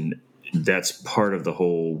 And that's part of the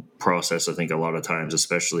whole process. I think a lot of times,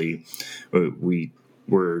 especially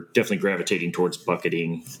we're definitely gravitating towards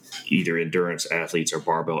bucketing either endurance athletes or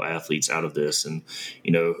barbell athletes out of this. And,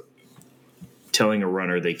 telling a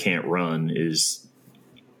runner they can't run is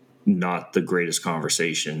not the greatest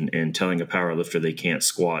conversation, and telling a power lifter they can't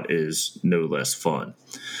squat is no less fun.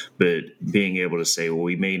 But being able to say, well,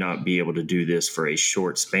 we may not be able to do this for a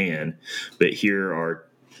short span, but here are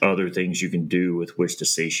other things you can do with which to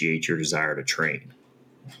satiate your desire to train.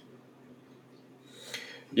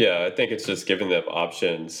 Yeah, I think it's just giving them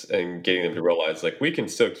options and getting them to realize like we can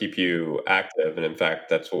still keep you active, and in fact,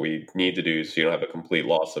 that's what we need to do so you don't have a complete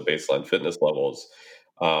loss of baseline fitness levels.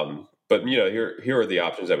 But here are the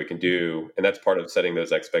options that we can do, and that's part of setting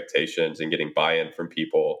those expectations and getting buy-in from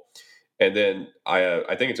people. And then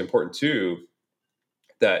I think it's important too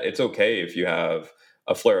that it's okay if you have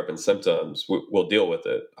a flare up in symptoms. We'll deal with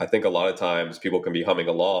it. I think a lot of times people can be humming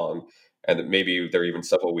along, and maybe they're even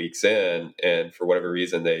several weeks in, and for whatever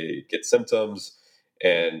reason they get symptoms,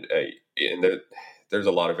 and there's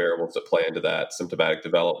a lot of variables that play into that symptomatic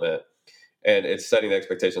development. And it's setting the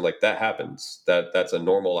expectation like that happens. That's a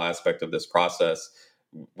normal aspect of this process.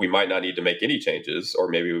 We might not need to make any changes, or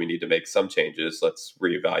maybe we need to make some changes. Let's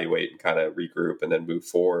reevaluate and kind of regroup and then move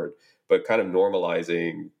forward. But kind of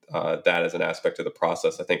normalizing that as an aspect of the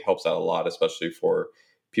process, I think, helps out a lot, especially for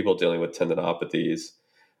people dealing with tendinopathies.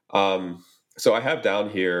 So I have down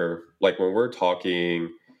here, like when we're talking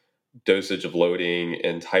dosage of loading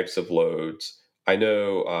and types of loads, I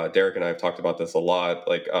know Derek and I have talked about this a lot.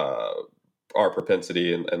 Like our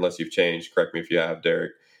propensity, and unless you've changed, correct me if you have,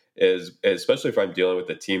 Derek, is especially if I'm dealing with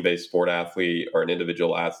a team-based sport athlete or an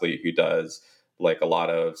individual athlete who does like a lot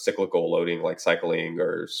of cyclical loading, like cycling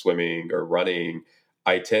or swimming or running,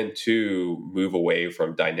 I tend to move away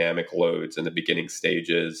from dynamic loads in the beginning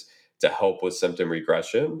stages to help with symptom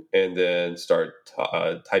regression, and then start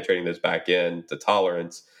titrating those back in to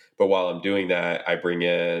tolerance. But while I'm doing that, I bring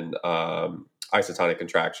in isotonic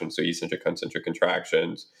contractions, so eccentric, concentric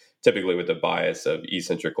contractions, typically with the bias of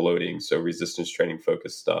eccentric loading, so resistance training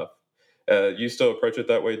focused stuff. You still approach it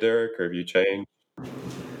that way, Derek, or have you changed?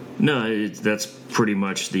 No, that's pretty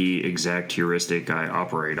much the exact heuristic I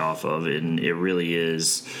operate off of, and it really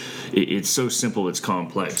is. It's so simple, it's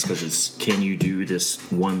complex because it's can you do this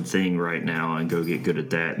one thing right now and go get good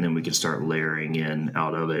at that, and then we can start layering in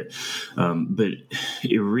out of it. But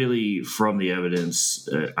it really, from the evidence,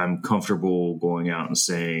 I'm comfortable going out and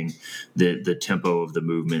saying that the tempo of the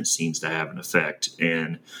movement seems to have an effect,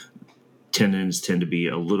 and tendons tend to be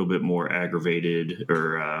a little bit more aggravated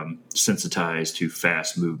or sensitized to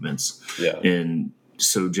fast movements. Yeah. And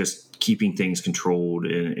so just keeping things controlled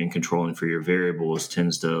and controlling for your variables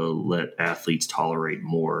tends to let athletes tolerate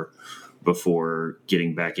more before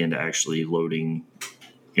getting back into actually loading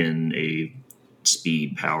in a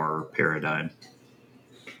speed power paradigm.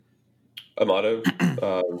 Amato,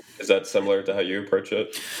 is that similar to how you approach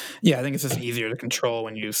it? Yeah, I think it's just easier to control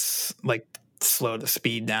when you slow the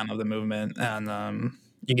speed down of the movement, and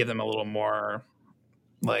you give them a little more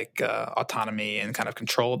autonomy and kind of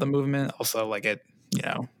control of the movement. Also, like it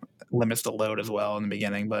limits the load as well in the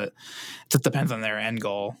beginning, but it just depends on their end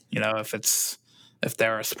goal. If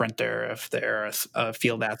they're a sprinter, if they're a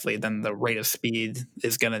field athlete, then the rate of speed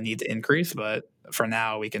is going to need to increase. But for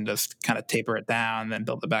now, we can just kind of taper it down, then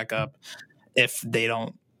build it back up. If they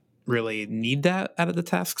don't really need that out of the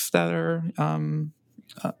tasks that are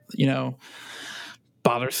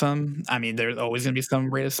bothersome. I mean, there's always going to be some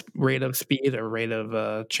rate of speed or rate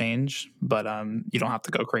of change, but you don't have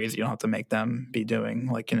to go crazy. You don't have to make them be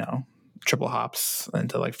doing triple hops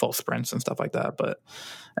into like full sprints and stuff like that. But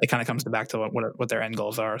it kind of comes back to what their end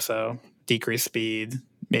goals are. So decrease speed,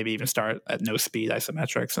 maybe even start at no speed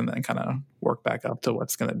isometrics, and then kind of work back up to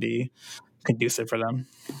what's going to be conducive for them.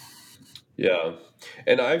 Yeah,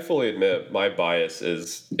 and I fully admit my bias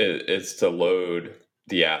is to load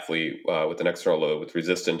the athlete with an external load with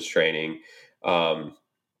resistance training. And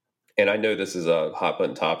I know this is a hot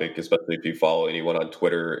button topic, especially if you follow anyone on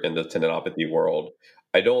Twitter in the tendinopathy world.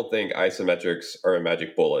 I don't think isometrics are a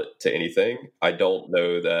magic bullet to anything. I don't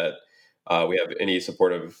know that we have any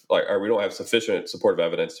supportive, or we don't have sufficient supportive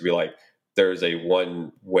evidence to be like, there's a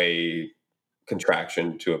one way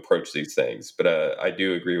contraction to approach these things. But I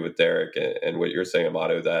do agree with Derek and what you're saying,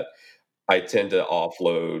 Amato, that I tend to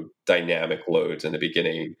offload dynamic loads in the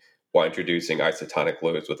beginning while introducing isotonic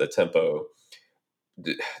loads with a tempo.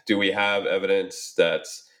 Do we have evidence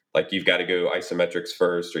that's like you've got to go isometrics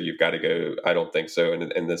first, or you've got to go? I don't think so.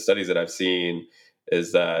 And the studies that I've seen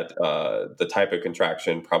is that the type of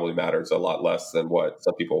contraction probably matters a lot less than what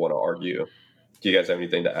some people want to argue. Do you guys have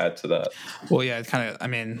anything to add to that? Well, yeah,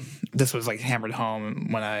 this was like hammered home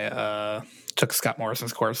when I took Scott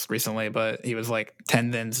Morrison's course recently, but he was like,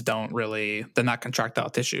 tendons they're not contractile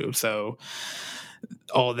tissue. So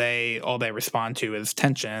all they respond to is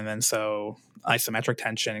tension. And so isometric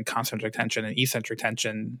tension and concentric tension and eccentric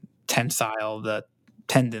tension tensile the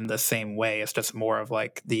tendon the same way. It's just more of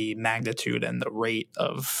like the magnitude and the rate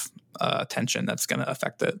of tension that's going to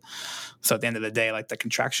affect it. So at the end of the day, like the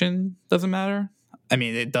contraction doesn't matter. I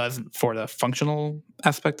mean, it does for the functional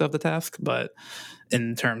aspect of the task, but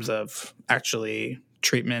in terms of actually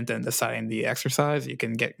treatment and deciding the exercise,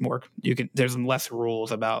 there's less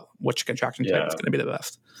rules about which contraction type is going to be the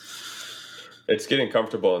best. It's getting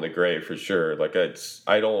comfortable in the gray for sure. Like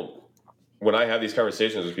when I have these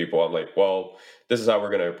conversations with people, I'm like, well, this is how we're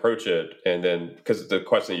going to approach it. And then, because the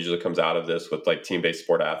question usually comes out of this with like team-based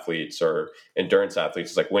sport athletes or endurance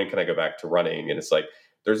athletes, is like, when can I go back to running? And it's like,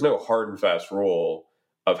 there's no hard and fast rule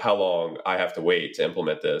of how long I have to wait to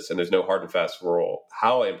implement this. And there's no hard and fast rule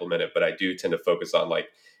how I implement it. But I do tend to focus on like,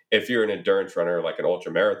 if you're an endurance runner, like an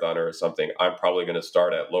ultra marathoner or something, I'm probably going to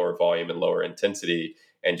start at lower volume and lower intensity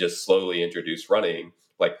and just slowly introduce running.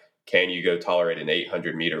 Like, can you go tolerate an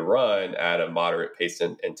 800-meter run at a moderate pace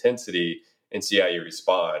and intensity and see how you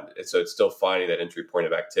respond? And so it's still finding that entry point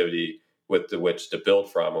of activity with which to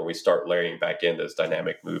build from when we start layering back in those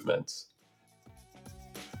dynamic movements.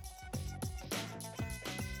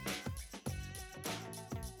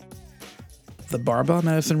 The Barbell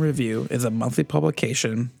Medicine Review is a monthly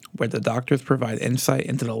publication where the doctors provide insight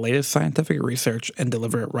into the latest scientific research and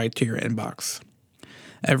deliver it right to your inbox.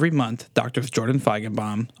 Every month, Doctors Jordan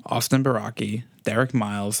Feigenbaum, Austin Baraki, Derek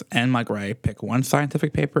Miles, and Mike Ray pick one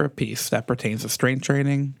scientific paper apiece that pertains to strength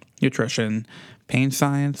training, nutrition, pain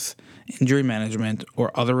science, injury management,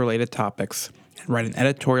 or other related topics, and write an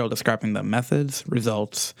editorial describing the methods,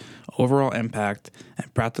 results, overall impact,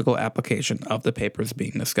 and practical application of the papers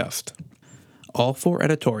being discussed. All 4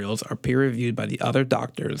 editorials are peer-reviewed by the other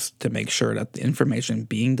doctors to make sure that the information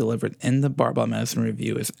being delivered in the Barbell Medicine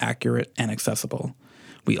Review is accurate and accessible.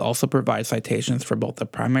 We also provide citations for both the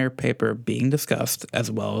primary paper being discussed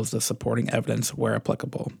as well as the supporting evidence where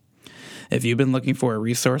applicable. If you've been looking for a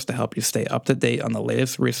resource to help you stay up to date on the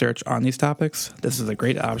latest research on these topics, this is a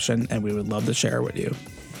great option, and we would love to share it with you.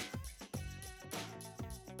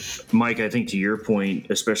 Mike, I think to your point,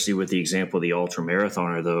 especially with the example of the ultra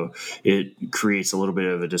marathoner, though, it creates a little bit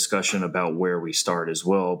of a discussion about where we start as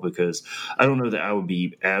well, because I don't know that I would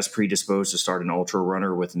be as predisposed to start an ultra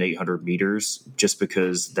runner with an 800 meters, just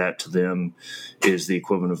because that to them is the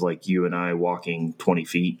equivalent of like you and I walking 20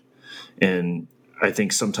 feet. And I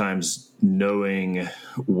think sometimes knowing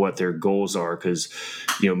what their goals are, because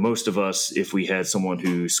most of us, if we had someone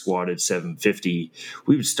who squatted 750,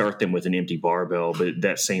 we would start them with an empty barbell, but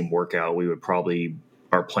that same workout,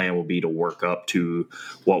 our plan will be to work up to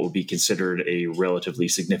what would be considered a relatively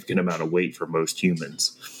significant amount of weight for most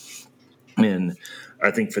humans. And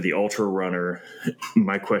I think for the ultra runner,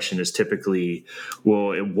 my question is typically,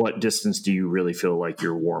 well, at what distance do you really feel like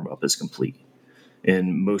your warm up is complete?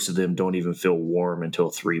 And most of them don't even feel warm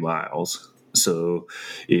until 3 miles. So,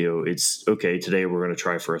 it's okay. Today we're going to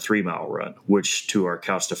try for a 3-mile run, which to our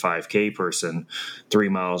Couch to 5K person, 3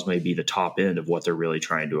 miles may be the top end of what they're really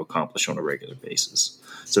trying to accomplish on a regular basis.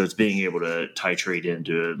 So it's being able to titrate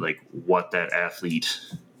into like what that athlete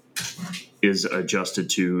is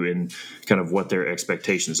adjusted to and kind of what their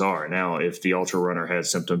expectations are. Now, if the ultra runner had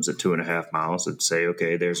symptoms at 2.5 miles, it'd say,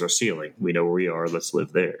 okay, there's our ceiling. We know where we are. Let's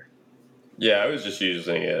live there. Yeah, I was just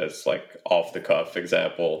using it as like off the cuff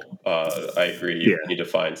example. I agree. You need to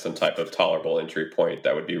find some type of tolerable entry point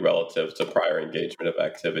that would be relative to prior engagement of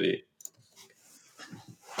activity.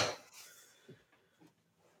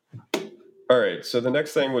 All right. So the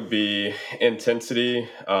next thing would be intensity,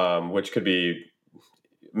 which could be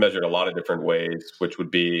measured a lot of different ways, which would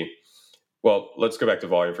be, well, let's go back to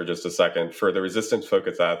volume for just a second. For the resistance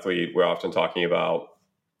focused athlete, we're often talking about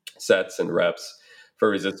sets and reps for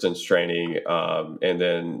resistance training. And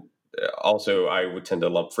then also I would tend to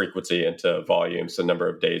lump frequency into volume, so number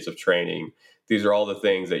of days of training. These are all the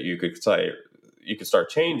things that you could start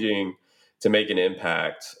changing to make an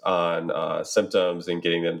impact on symptoms and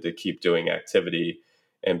getting them to keep doing activity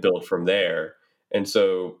and build from there. And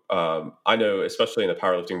so I know, especially in the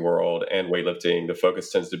powerlifting world and weightlifting, the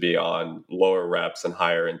focus tends to be on lower reps and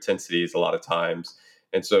higher intensities a lot of times.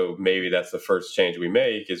 And so maybe that's the first change we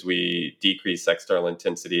make is we decrease external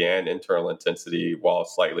intensity and internal intensity while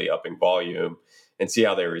slightly upping volume and see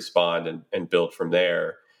how they respond and build from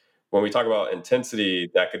there. When we talk about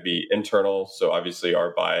intensity, that could be internal. So obviously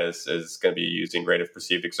our bias is going to be using rate of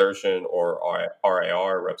perceived exertion or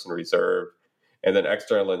RIR, reps in reserve. And then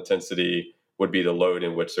external intensity would be the load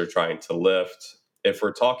in which they're trying to lift. If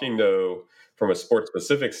we're talking, though, from a sport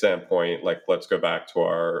specific standpoint, like let's go back to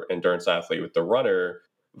our endurance athlete with the runner,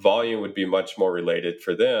 volume would be much more related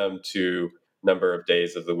for them to number of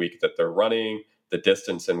days of the week that they're running, the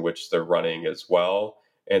distance in which they're running as well.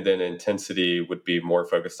 And then intensity would be more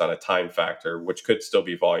focused on a time factor, which could still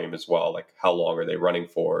be volume as well, like how long are they running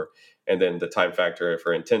for? And then the time factor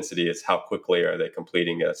for intensity is how quickly are they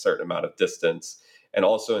completing a certain amount of distance. And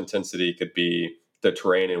also intensity could be the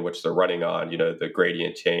terrain in which they're running on. The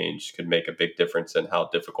gradient change could make a big difference in how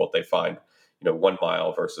difficult they find 1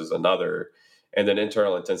 mile versus another. And then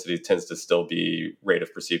internal intensity tends to still be rate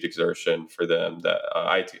of perceived exertion for them that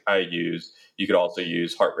I use. You could also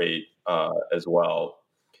use heart rate as well.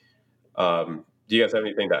 Do you guys have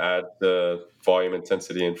anything to add to volume,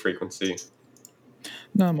 intensity, and frequency?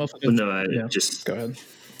 No, most of it. No, just go ahead.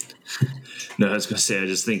 No, I was going to say, I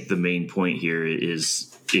just think the main point here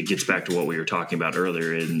is it gets back to what we were talking about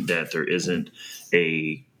earlier, in that there isn't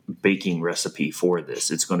a baking recipe for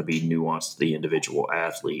this. It's going to be nuanced to the individual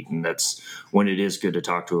athlete. And that's when it is good to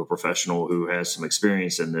talk to a professional who has some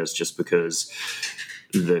experience in this, just because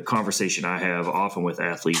the conversation I have often with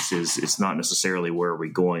athletes is it's not necessarily where are we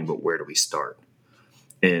going, but where do we start?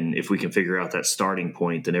 And if we can figure out that starting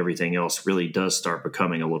point, then everything else really does start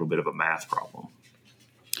becoming a little bit of a math problem.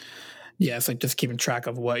 Yeah, it's like just keeping track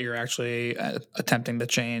of what you're actually attempting to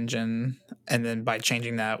change, and then by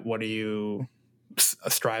changing that, what are you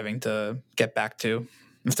striving to get back to,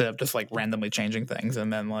 instead of just like randomly changing things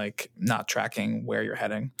and then like not tracking where you're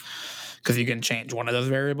heading. Because you can change one of those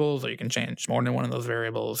variables or you can change more than one of those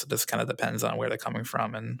variables. It just kind of depends on where they're coming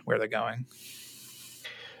from and where they're going.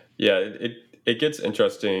 Yeah, it gets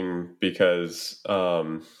interesting because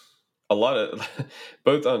a lot of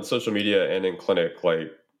both on social media and in clinic,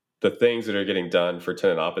 like the things that are getting done for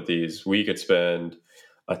tendinopathies, we could spend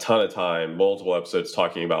a ton of time, multiple episodes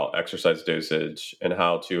talking about exercise dosage and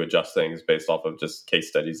how to adjust things based off of just case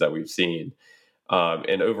studies that we've seen.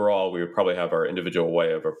 And overall, we would probably have our individual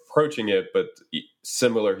way of approaching it, but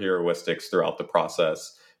similar heuristics throughout the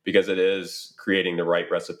process, because it is creating the right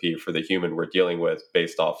recipe for the human we're dealing with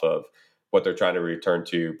based off of what they're trying to return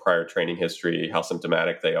to, prior training history, how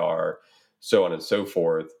symptomatic they are, so on and so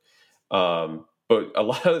forth. But a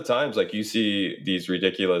lot of the times, like you see these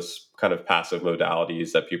ridiculous kind of passive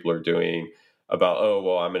modalities that people are doing about, oh,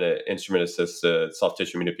 well, I'm going to instrument assist to soft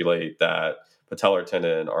tissue manipulate that patellar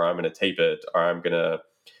tendon, or I'm going to tape it, or I'm going to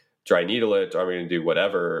dry needle it, or I'm going to do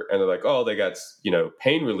whatever. And they're like, oh, they got,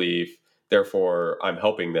 pain relief, therefore I'm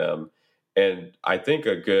helping them. And I think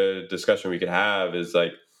a good discussion we could have is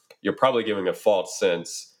like, you're probably giving a false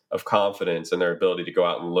sense of confidence in their ability to go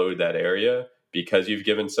out and load that area because you've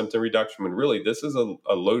given symptom reduction, when really this is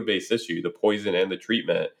a load-based issue. The poison and the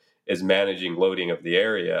treatment is managing loading of the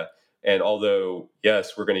area. And although,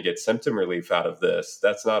 yes, we're going to get symptom relief out of this,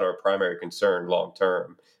 that's not our primary concern long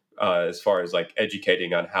term, as far as like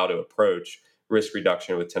educating on how to approach risk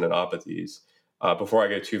reduction with tendinopathies. Before I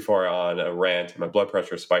go too far on a rant, my blood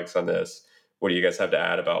pressure spikes on this. What do you guys have to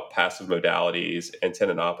add about passive modalities and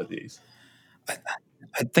tendinopathies?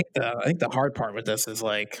 I think the hard part with this is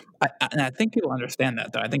like, and I think people understand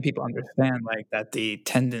that though. I think people understand like that the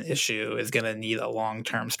tendon issue is going to need a long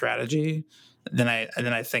term strategy. Then I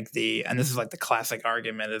think and this is like the classic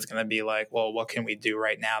argument is going to be like, well, what can we do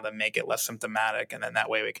right now to make it less symptomatic, and then that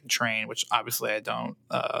way we can train, which obviously I don't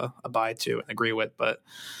abide to and agree with, but.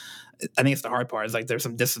 I think it's the hard part is like there's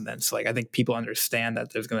some dissonance. Like I think people understand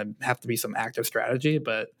that there's going to have to be some active strategy,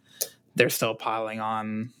 but they're still piling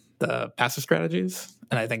on the passive strategies.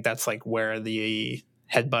 And I think that's like where the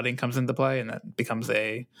headbutting comes into play, and that becomes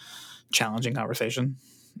a challenging conversation.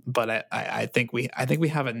 But I think we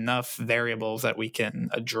have enough variables that we can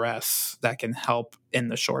address that can help in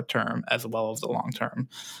the short term as well as the long term.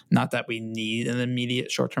 Not that we need an immediate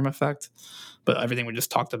short term effect, but everything we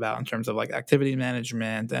just talked about in terms of like activity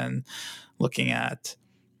management and looking at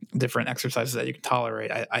different exercises that you can tolerate,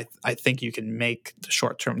 I think you can make the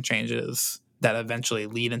short term changes that eventually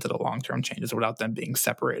lead into the long term changes without them being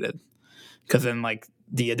separated. Because then, like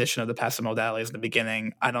the addition of the passive modalities in the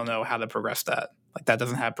beginning, I don't know how to progress that. Like that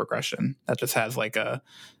doesn't have progression. That just has like a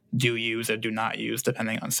do use or do not use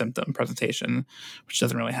depending on symptom presentation, which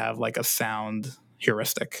doesn't really have like a sound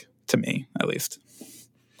heuristic to me, at least.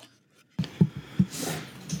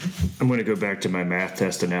 I'm going to go back to my math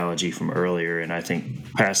test analogy from earlier, and I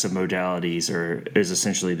think passive modalities is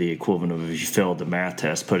essentially the equivalent of if you failed the math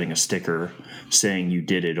test, putting a sticker saying you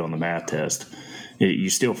did it on the math test.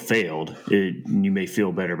 You still failed. You may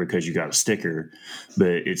feel better because you got a sticker, but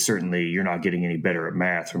it's certainly you're not getting any better at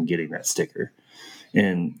math from getting that sticker.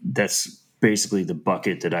 And that's basically the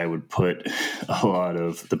bucket that I would put a lot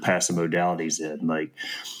of the passive modalities in. Like,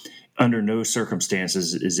 under no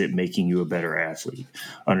circumstances is it making you a better athlete.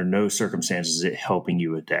 Under no circumstances is it helping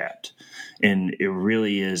you adapt. And it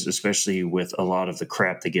really is, especially with a lot of the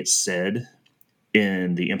crap that gets said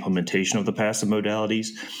in the implementation of the passive modalities.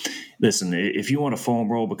 Listen, if you want to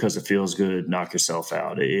foam roll because it feels good, knock yourself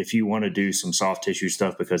out. If you want to do some soft tissue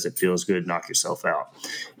stuff because it feels good, knock yourself out.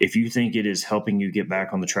 If you think it is helping you get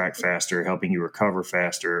back on the track faster, helping you recover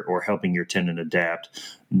faster, or helping your tendon adapt,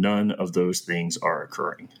 none of those things are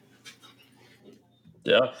occurring.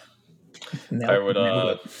 Yeah. I would.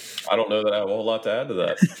 I don't know that I have a whole lot to add to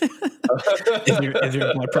that. is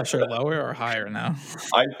your blood that. pressure lower or higher now?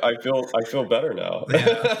 I feel better now.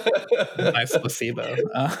 Yeah. Nice placebo.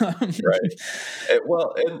 Right.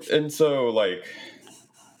 Well, and so like,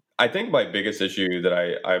 I think my biggest issue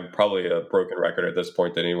that I'm probably a broken record at this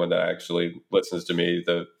point to anyone that actually listens to me,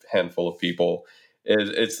 the handful of people, is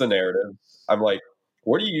it's the narrative. I'm like,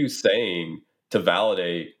 what are you saying to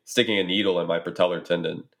validate sticking a needle in my patellar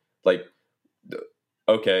tendon? Like,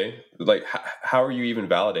 okay, like how are you even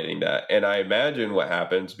validating that? And I imagine what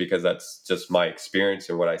happens, because that's just my experience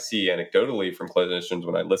and what I see anecdotally from clinicians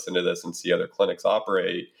when I listen to this and see other clinics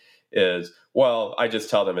operate, is, well, I just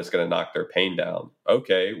tell them it's going to knock their pain down.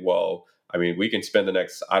 Okay, well, I mean, we can spend the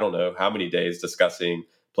next, I don't know how many days discussing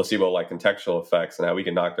placebo-like contextual effects and how we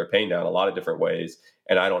can knock their pain down a lot of different ways,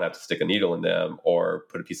 and I don't have to stick a needle in them or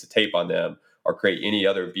put a piece of tape on them or create any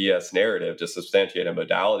other BS narrative to substantiate a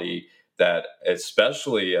modality that,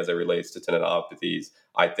 especially as it relates to tendinopathies,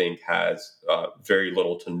 I think has very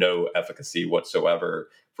little to no efficacy whatsoever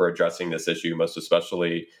for addressing this issue, most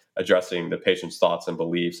especially addressing the patient's thoughts and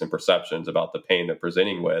beliefs and perceptions about the pain they're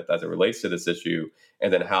presenting with as it relates to this issue,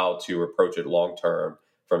 and then how to approach it long term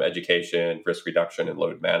from education, risk reduction, and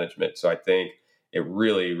load management. So I think it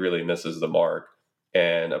really, really misses the mark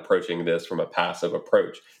and approaching this from a passive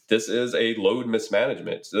approach. This is a load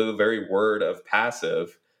mismanagement. So the very word of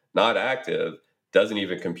passive, not active, doesn't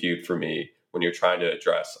even compute for me when you're trying to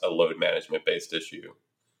address a load management based issue.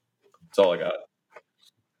 That's all I got.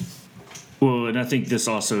 Well, and I think this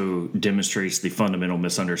also demonstrates the fundamental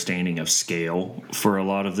misunderstanding of scale for a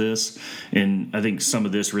lot of this. And I think some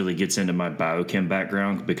of this really gets into my biochem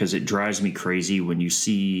background because it drives me crazy when you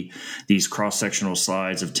see these cross-sectional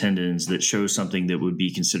slides of tendons that show something that would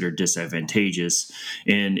be considered disadvantageous.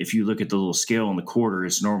 And if you look at the little scale on the quarter,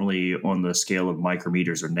 it's normally on the scale of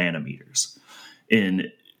micrometers or nanometers.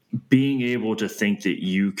 And being able to think that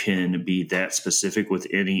you can be that specific with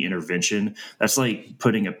any intervention, that's like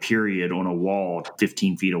putting a period on a wall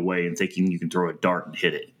 15 feet away and thinking you can throw a dart and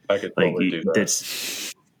hit it. I could totally do that.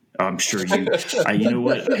 That's, I'm sure you know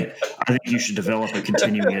what? I think you should develop a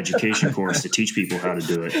continuing education course to teach people how to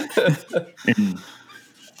do it.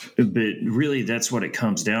 But really, that's what it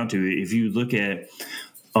comes down to. If you look at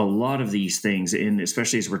a lot of these things, and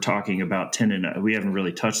especially as we're talking about tendon, we haven't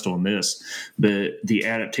really touched on this, but the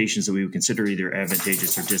adaptations that we would consider either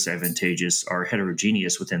advantageous or disadvantageous are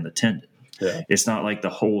heterogeneous within the tendon. Yeah. It's not like the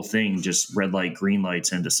whole thing just red light, green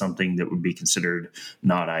lights into something that would be considered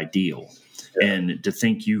not ideal. Yeah. And to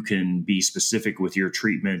think you can be specific with your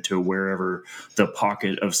treatment to wherever the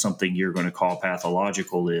pocket of something you're going to call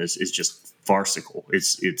pathological is just farcical.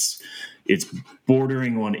 It's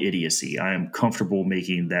bordering on idiocy. I am comfortable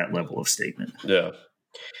making that level of statement. Yeah.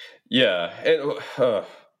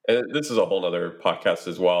 And this is a whole other podcast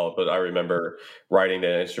as well, but I remember writing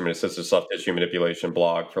the instrument-assisted soft tissue manipulation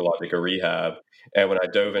blog for Logica Rehab. And when I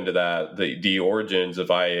dove into that, the origins of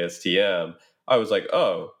IASTM, I was like,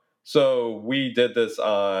 oh, so we did this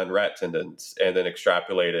on rat tendons and then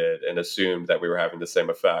extrapolated and assumed that we were having the same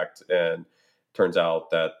effect. And turns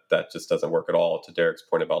out that just doesn't work at all, to Derek's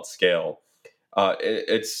point about scale.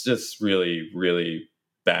 It's just really, really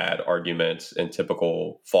bad arguments and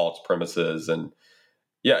typical false premises. And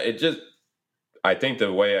yeah, I think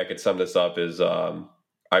the way I could sum this up is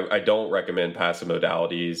I don't recommend passive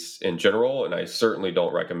modalities in general, and I certainly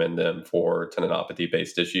don't recommend them for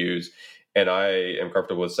tendinopathy-based issues. And I am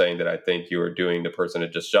comfortable with saying that I think you are doing the person a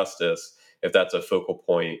disjustice if that's a focal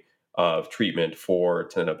point of treatment for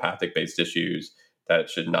tendinopathic-based issues. That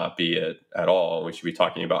should not be it at all. We should be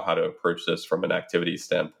talking about how to approach this from an activity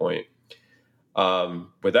standpoint.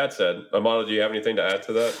 With that said, Amano, do you have anything to add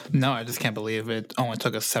to that? No, I just can't believe it only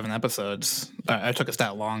took us 7 episodes. It took us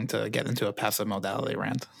that long to get into a passive modality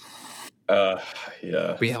rant.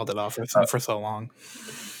 Yeah. We held it off for so long.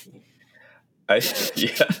 I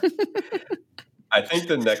think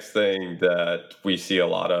the next thing that we see a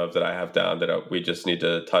lot of that I have down that we just need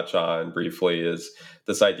to touch on briefly is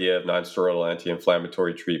this idea of non-steroidal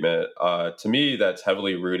anti-inflammatory treatment. To me, that's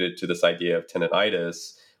heavily rooted to this idea of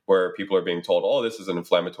tendinitis, where people are being told, oh, this is an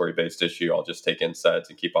inflammatory-based issue, I'll just take NSAIDs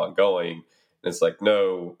and keep on going. And it's like,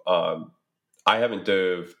 no, I haven't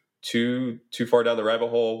dove too far down the rabbit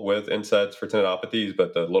hole with NSAIDs for tendinopathies,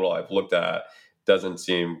 but the little I've looked at doesn't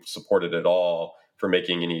seem supported at all for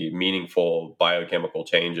making any meaningful biochemical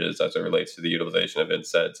changes as it relates to the utilization of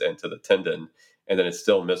NSAIDs and to the tendon. And then it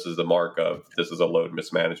still misses the mark of this is a load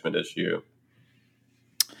mismanagement issue.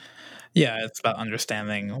 Yeah, it's about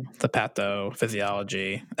understanding the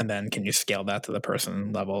pathophysiology, and then can you scale that to the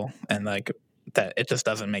person level? And like that, it just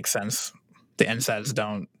doesn't make sense. The NSAIDs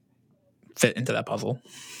don't fit into that puzzle.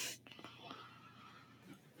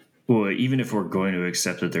 Well, even if we're going to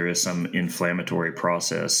accept that there is some inflammatory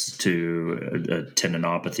process to a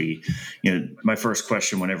tendinopathy, my first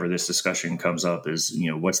question whenever this discussion comes up is,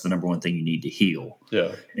 what's the number one thing you need to heal?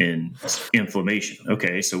 Yeah. And inflammation.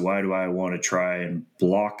 Okay, so why do I want to try and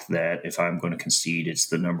block that if I'm going to concede it's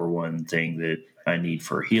the number one thing that I need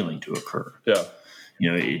for healing to occur? Yeah.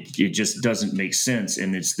 It just doesn't make sense.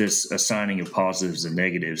 And it's this assigning of positives and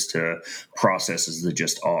negatives to processes that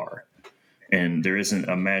just are. And there isn't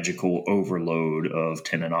a magical overload of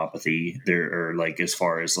tendinopathy there, or like as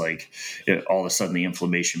far as like all of a sudden the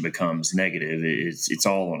inflammation becomes negative. It's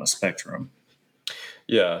all on a spectrum.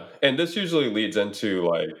 Yeah, and this usually leads into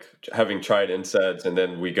like having tried NSAIDs, and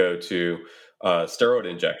then we go to steroid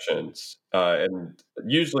injections, and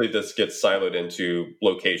usually this gets siloed into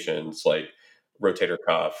locations like rotator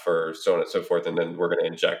cuff or so on and so forth, and then we're going to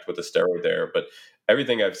inject with a steroid there. But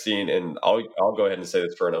everything I've seen, and I'll go ahead and say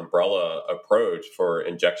this for an umbrella approach for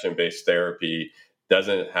injection-based therapy,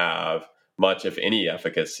 doesn't have much, if any,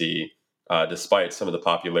 efficacy, despite some of the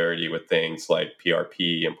popularity with things like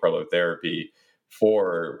PRP and prolotherapy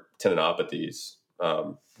for tendinopathies.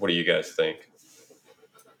 What do you guys think?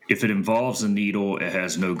 If it involves a needle, it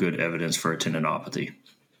has no good evidence for a tendinopathy.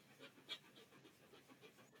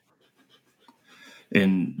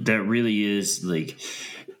 And that really is like,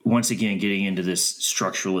 once again, getting into this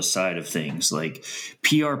structuralist side of things, like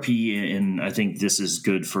PRP, and I think this is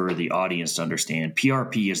good for the audience to understand,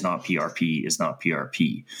 PRP is not PRP, is not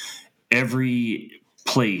PRP. every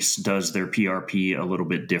place does their PRP a little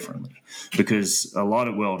bit differently because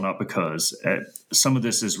some of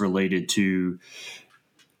this is related to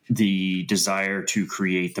the desire to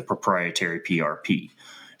create the proprietary PRP.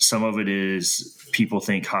 Some of it is people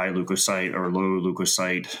think high leukocyte or low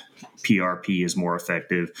leukocyte PRP is more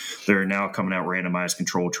effective. There are now coming out randomized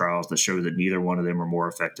controlled trials that show that neither one of them are more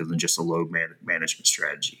effective than just a load management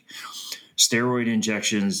strategy. Steroid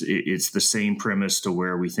injections, it's the same premise to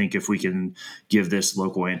where we think if we can give this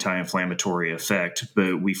local anti-inflammatory effect,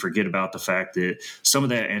 but we forget about the fact that some of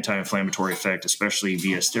that anti-inflammatory effect, especially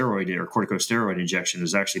via steroid or corticosteroid injection,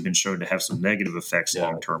 has actually been shown to have some negative effects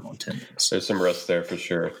long-term on tendons. There's some risk there for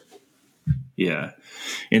sure. Yeah.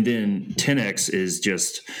 And then 10X is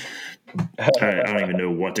just, I don't even know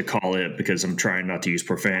what to call it because I'm trying not to use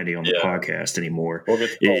profanity on the podcast anymore.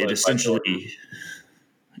 It essentially...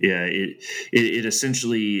 Yeah, it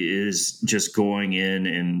essentially is just going in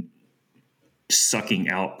and sucking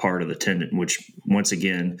out part of the tendon, which once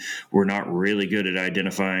again, we're not really good at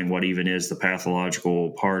identifying what even is the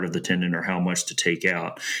pathological part of the tendon or how much to take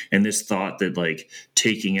out. And this thought that like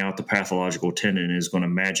taking out the pathological tendon is going to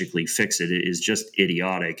magically fix it is just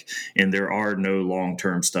idiotic. And there are no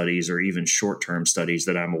long-term studies or even short-term studies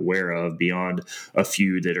that I'm aware of beyond a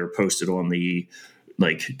few that are posted on the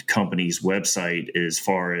company's website as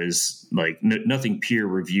far as nothing peer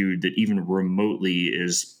reviewed that even remotely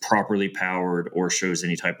is properly powered or shows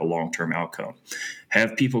any type of long-term outcome.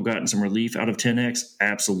 Have people gotten some relief out of 10X?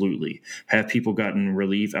 Absolutely. Have people gotten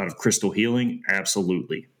relief out of crystal healing?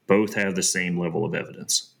 Absolutely. Both have the same level of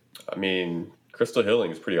evidence. I mean, crystal healing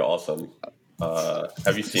is pretty awesome.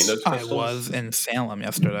 Have you seen those crystals? I was in Salem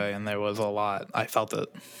yesterday and there was a lot. I felt it.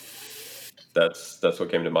 That's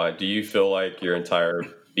what came to mind. Do you feel like your entire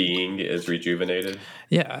being is rejuvenated?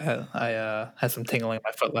 Yeah, I had some tingling in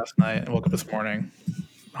my foot last night and woke up this morning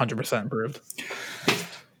 100% improved.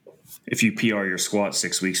 If you PR your squat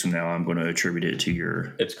 6 weeks from now, I'm going to attribute it to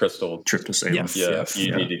your crystal trip to Salem. Yes.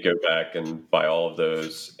 You need to go back and buy all of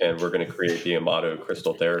those, and we're going to create the Amato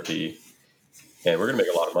Crystal Therapy, and we're going to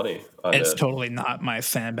make a lot of money on It's this. totally not my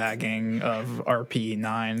sandbagging of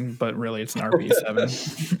RP9, but really it's an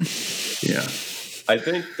RP7. Yeah. I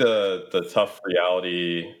think the tough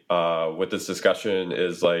reality with this discussion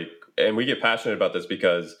is and we get passionate about this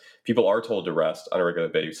because people are told to rest on a regular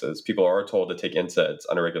basis. People are told to take NSAIDs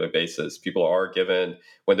on a regular basis. People are given,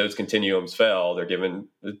 when those continuums fail, they're given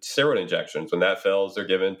steroid injections. When that fails, they're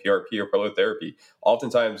given PRP or prolotherapy,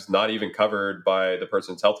 oftentimes not even covered by the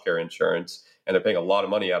person's healthcare insurance. And they're paying a lot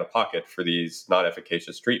of money out of pocket for these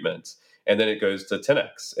non-efficacious treatments. And then it goes to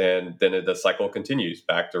 10X. And then the cycle continues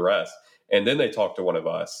back to rest. And then they talk to one of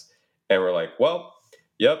us. And we're like, well,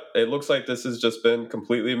 yep, it looks like this has just been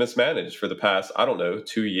completely mismanaged for the past,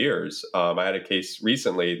 2 years. I had a case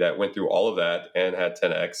recently that went through all of that and had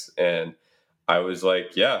 10X. And I was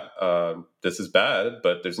like, this is bad,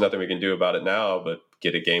 but there's nothing we can do about it now but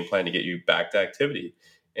get a game plan to get you back to activity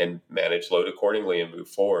and manage load accordingly and move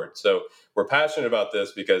forward. So we're passionate about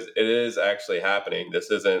this because it is actually happening. This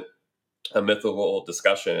isn't a mythical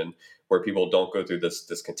discussion where people don't go through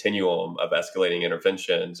this continuum of escalating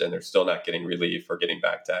interventions and they're still not getting relief or getting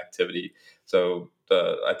back to activity. So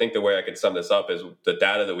I think the way I could sum this up is the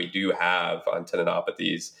data that we do have on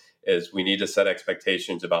tendinopathies is we need to set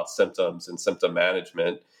expectations about symptoms and symptom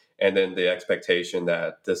management. And then the expectation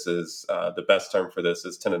that this is the best term for this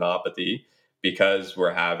is tendinopathy, because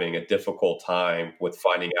we're having a difficult time with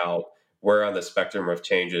finding out where on the spectrum of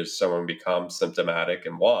changes someone becomes symptomatic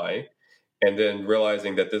and why. And then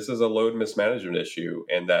realizing that this is a load mismanagement issue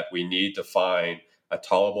and that we need to find a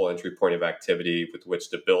tolerable entry point of activity with which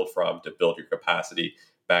to build from to build your capacity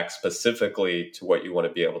back specifically to what you want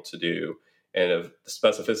to be able to do. And if the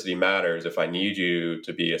specificity matters, if I need you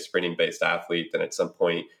to be a sprinting based athlete, then at some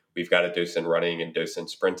point we've got to dose in running and dose in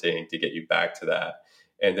sprinting to get you back to that.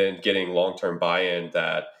 And then getting long-term buy-in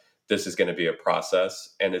that this is going to be a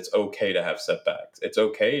process and it's okay to have setbacks. It's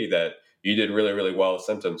okay that you did really, really well with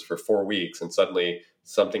symptoms for 4 weeks and suddenly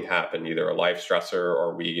something happened, either a life stressor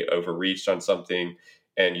or we overreached on something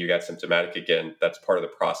and you got symptomatic again. That's part of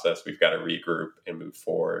the process. We've got to regroup and move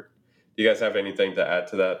forward. Do you guys have anything to add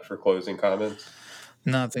to that for closing comments?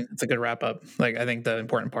 No, it's a good wrap up. I think the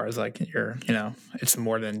important part is it's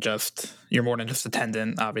more than just, you're more than just a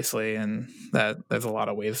tendon, obviously, and that there's a lot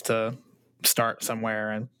of ways to start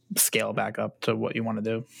somewhere and scale back up to what you want to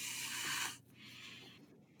do.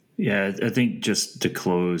 Yeah, I think just to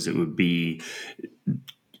close, it would be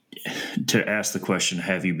to ask the question,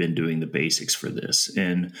 have you been doing the basics for this?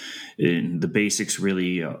 And the basics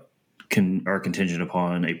really are contingent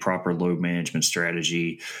upon a proper load management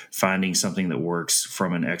strategy, finding something that works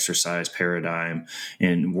from an exercise paradigm,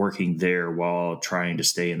 and working there while trying to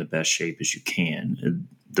stay in the best shape as you can.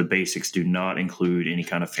 The basics do not include any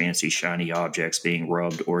kind of fancy, shiny objects being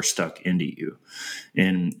rubbed or stuck into you.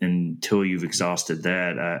 And until you've exhausted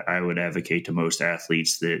that, I would advocate to most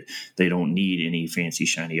athletes that they don't need any fancy,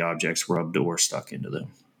 shiny objects rubbed or stuck into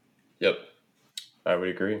them. Yep, I would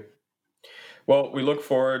agree. Well, we look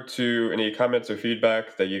forward to any comments or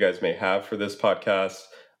feedback that you guys may have for this podcast.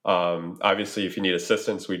 Obviously, if you need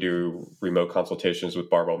assistance, we do remote consultations with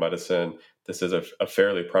Barbell Medicine. This is a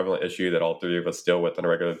fairly prevalent issue that all three of us deal with on a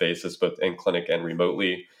regular basis, both in clinic and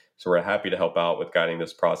remotely. So we're happy to help out with guiding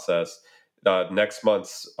this process. Next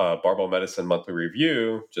month's Barbell Medicine Monthly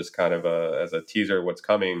Review, just kind of as a teaser of what's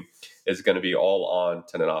coming, is going to be all on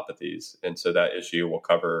tendinopathies. And so that issue will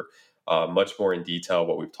cover much more in detail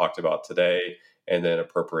what we've talked about today, and then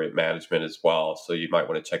appropriate management as well. So you might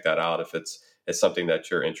want to check that out if it's something that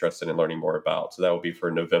you're interested in learning more about. So that will be for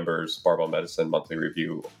November's Barbell Medicine Monthly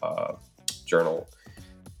Review journal.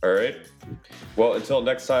 All right. Well, until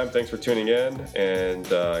next time, thanks for tuning in,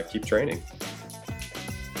 and keep training.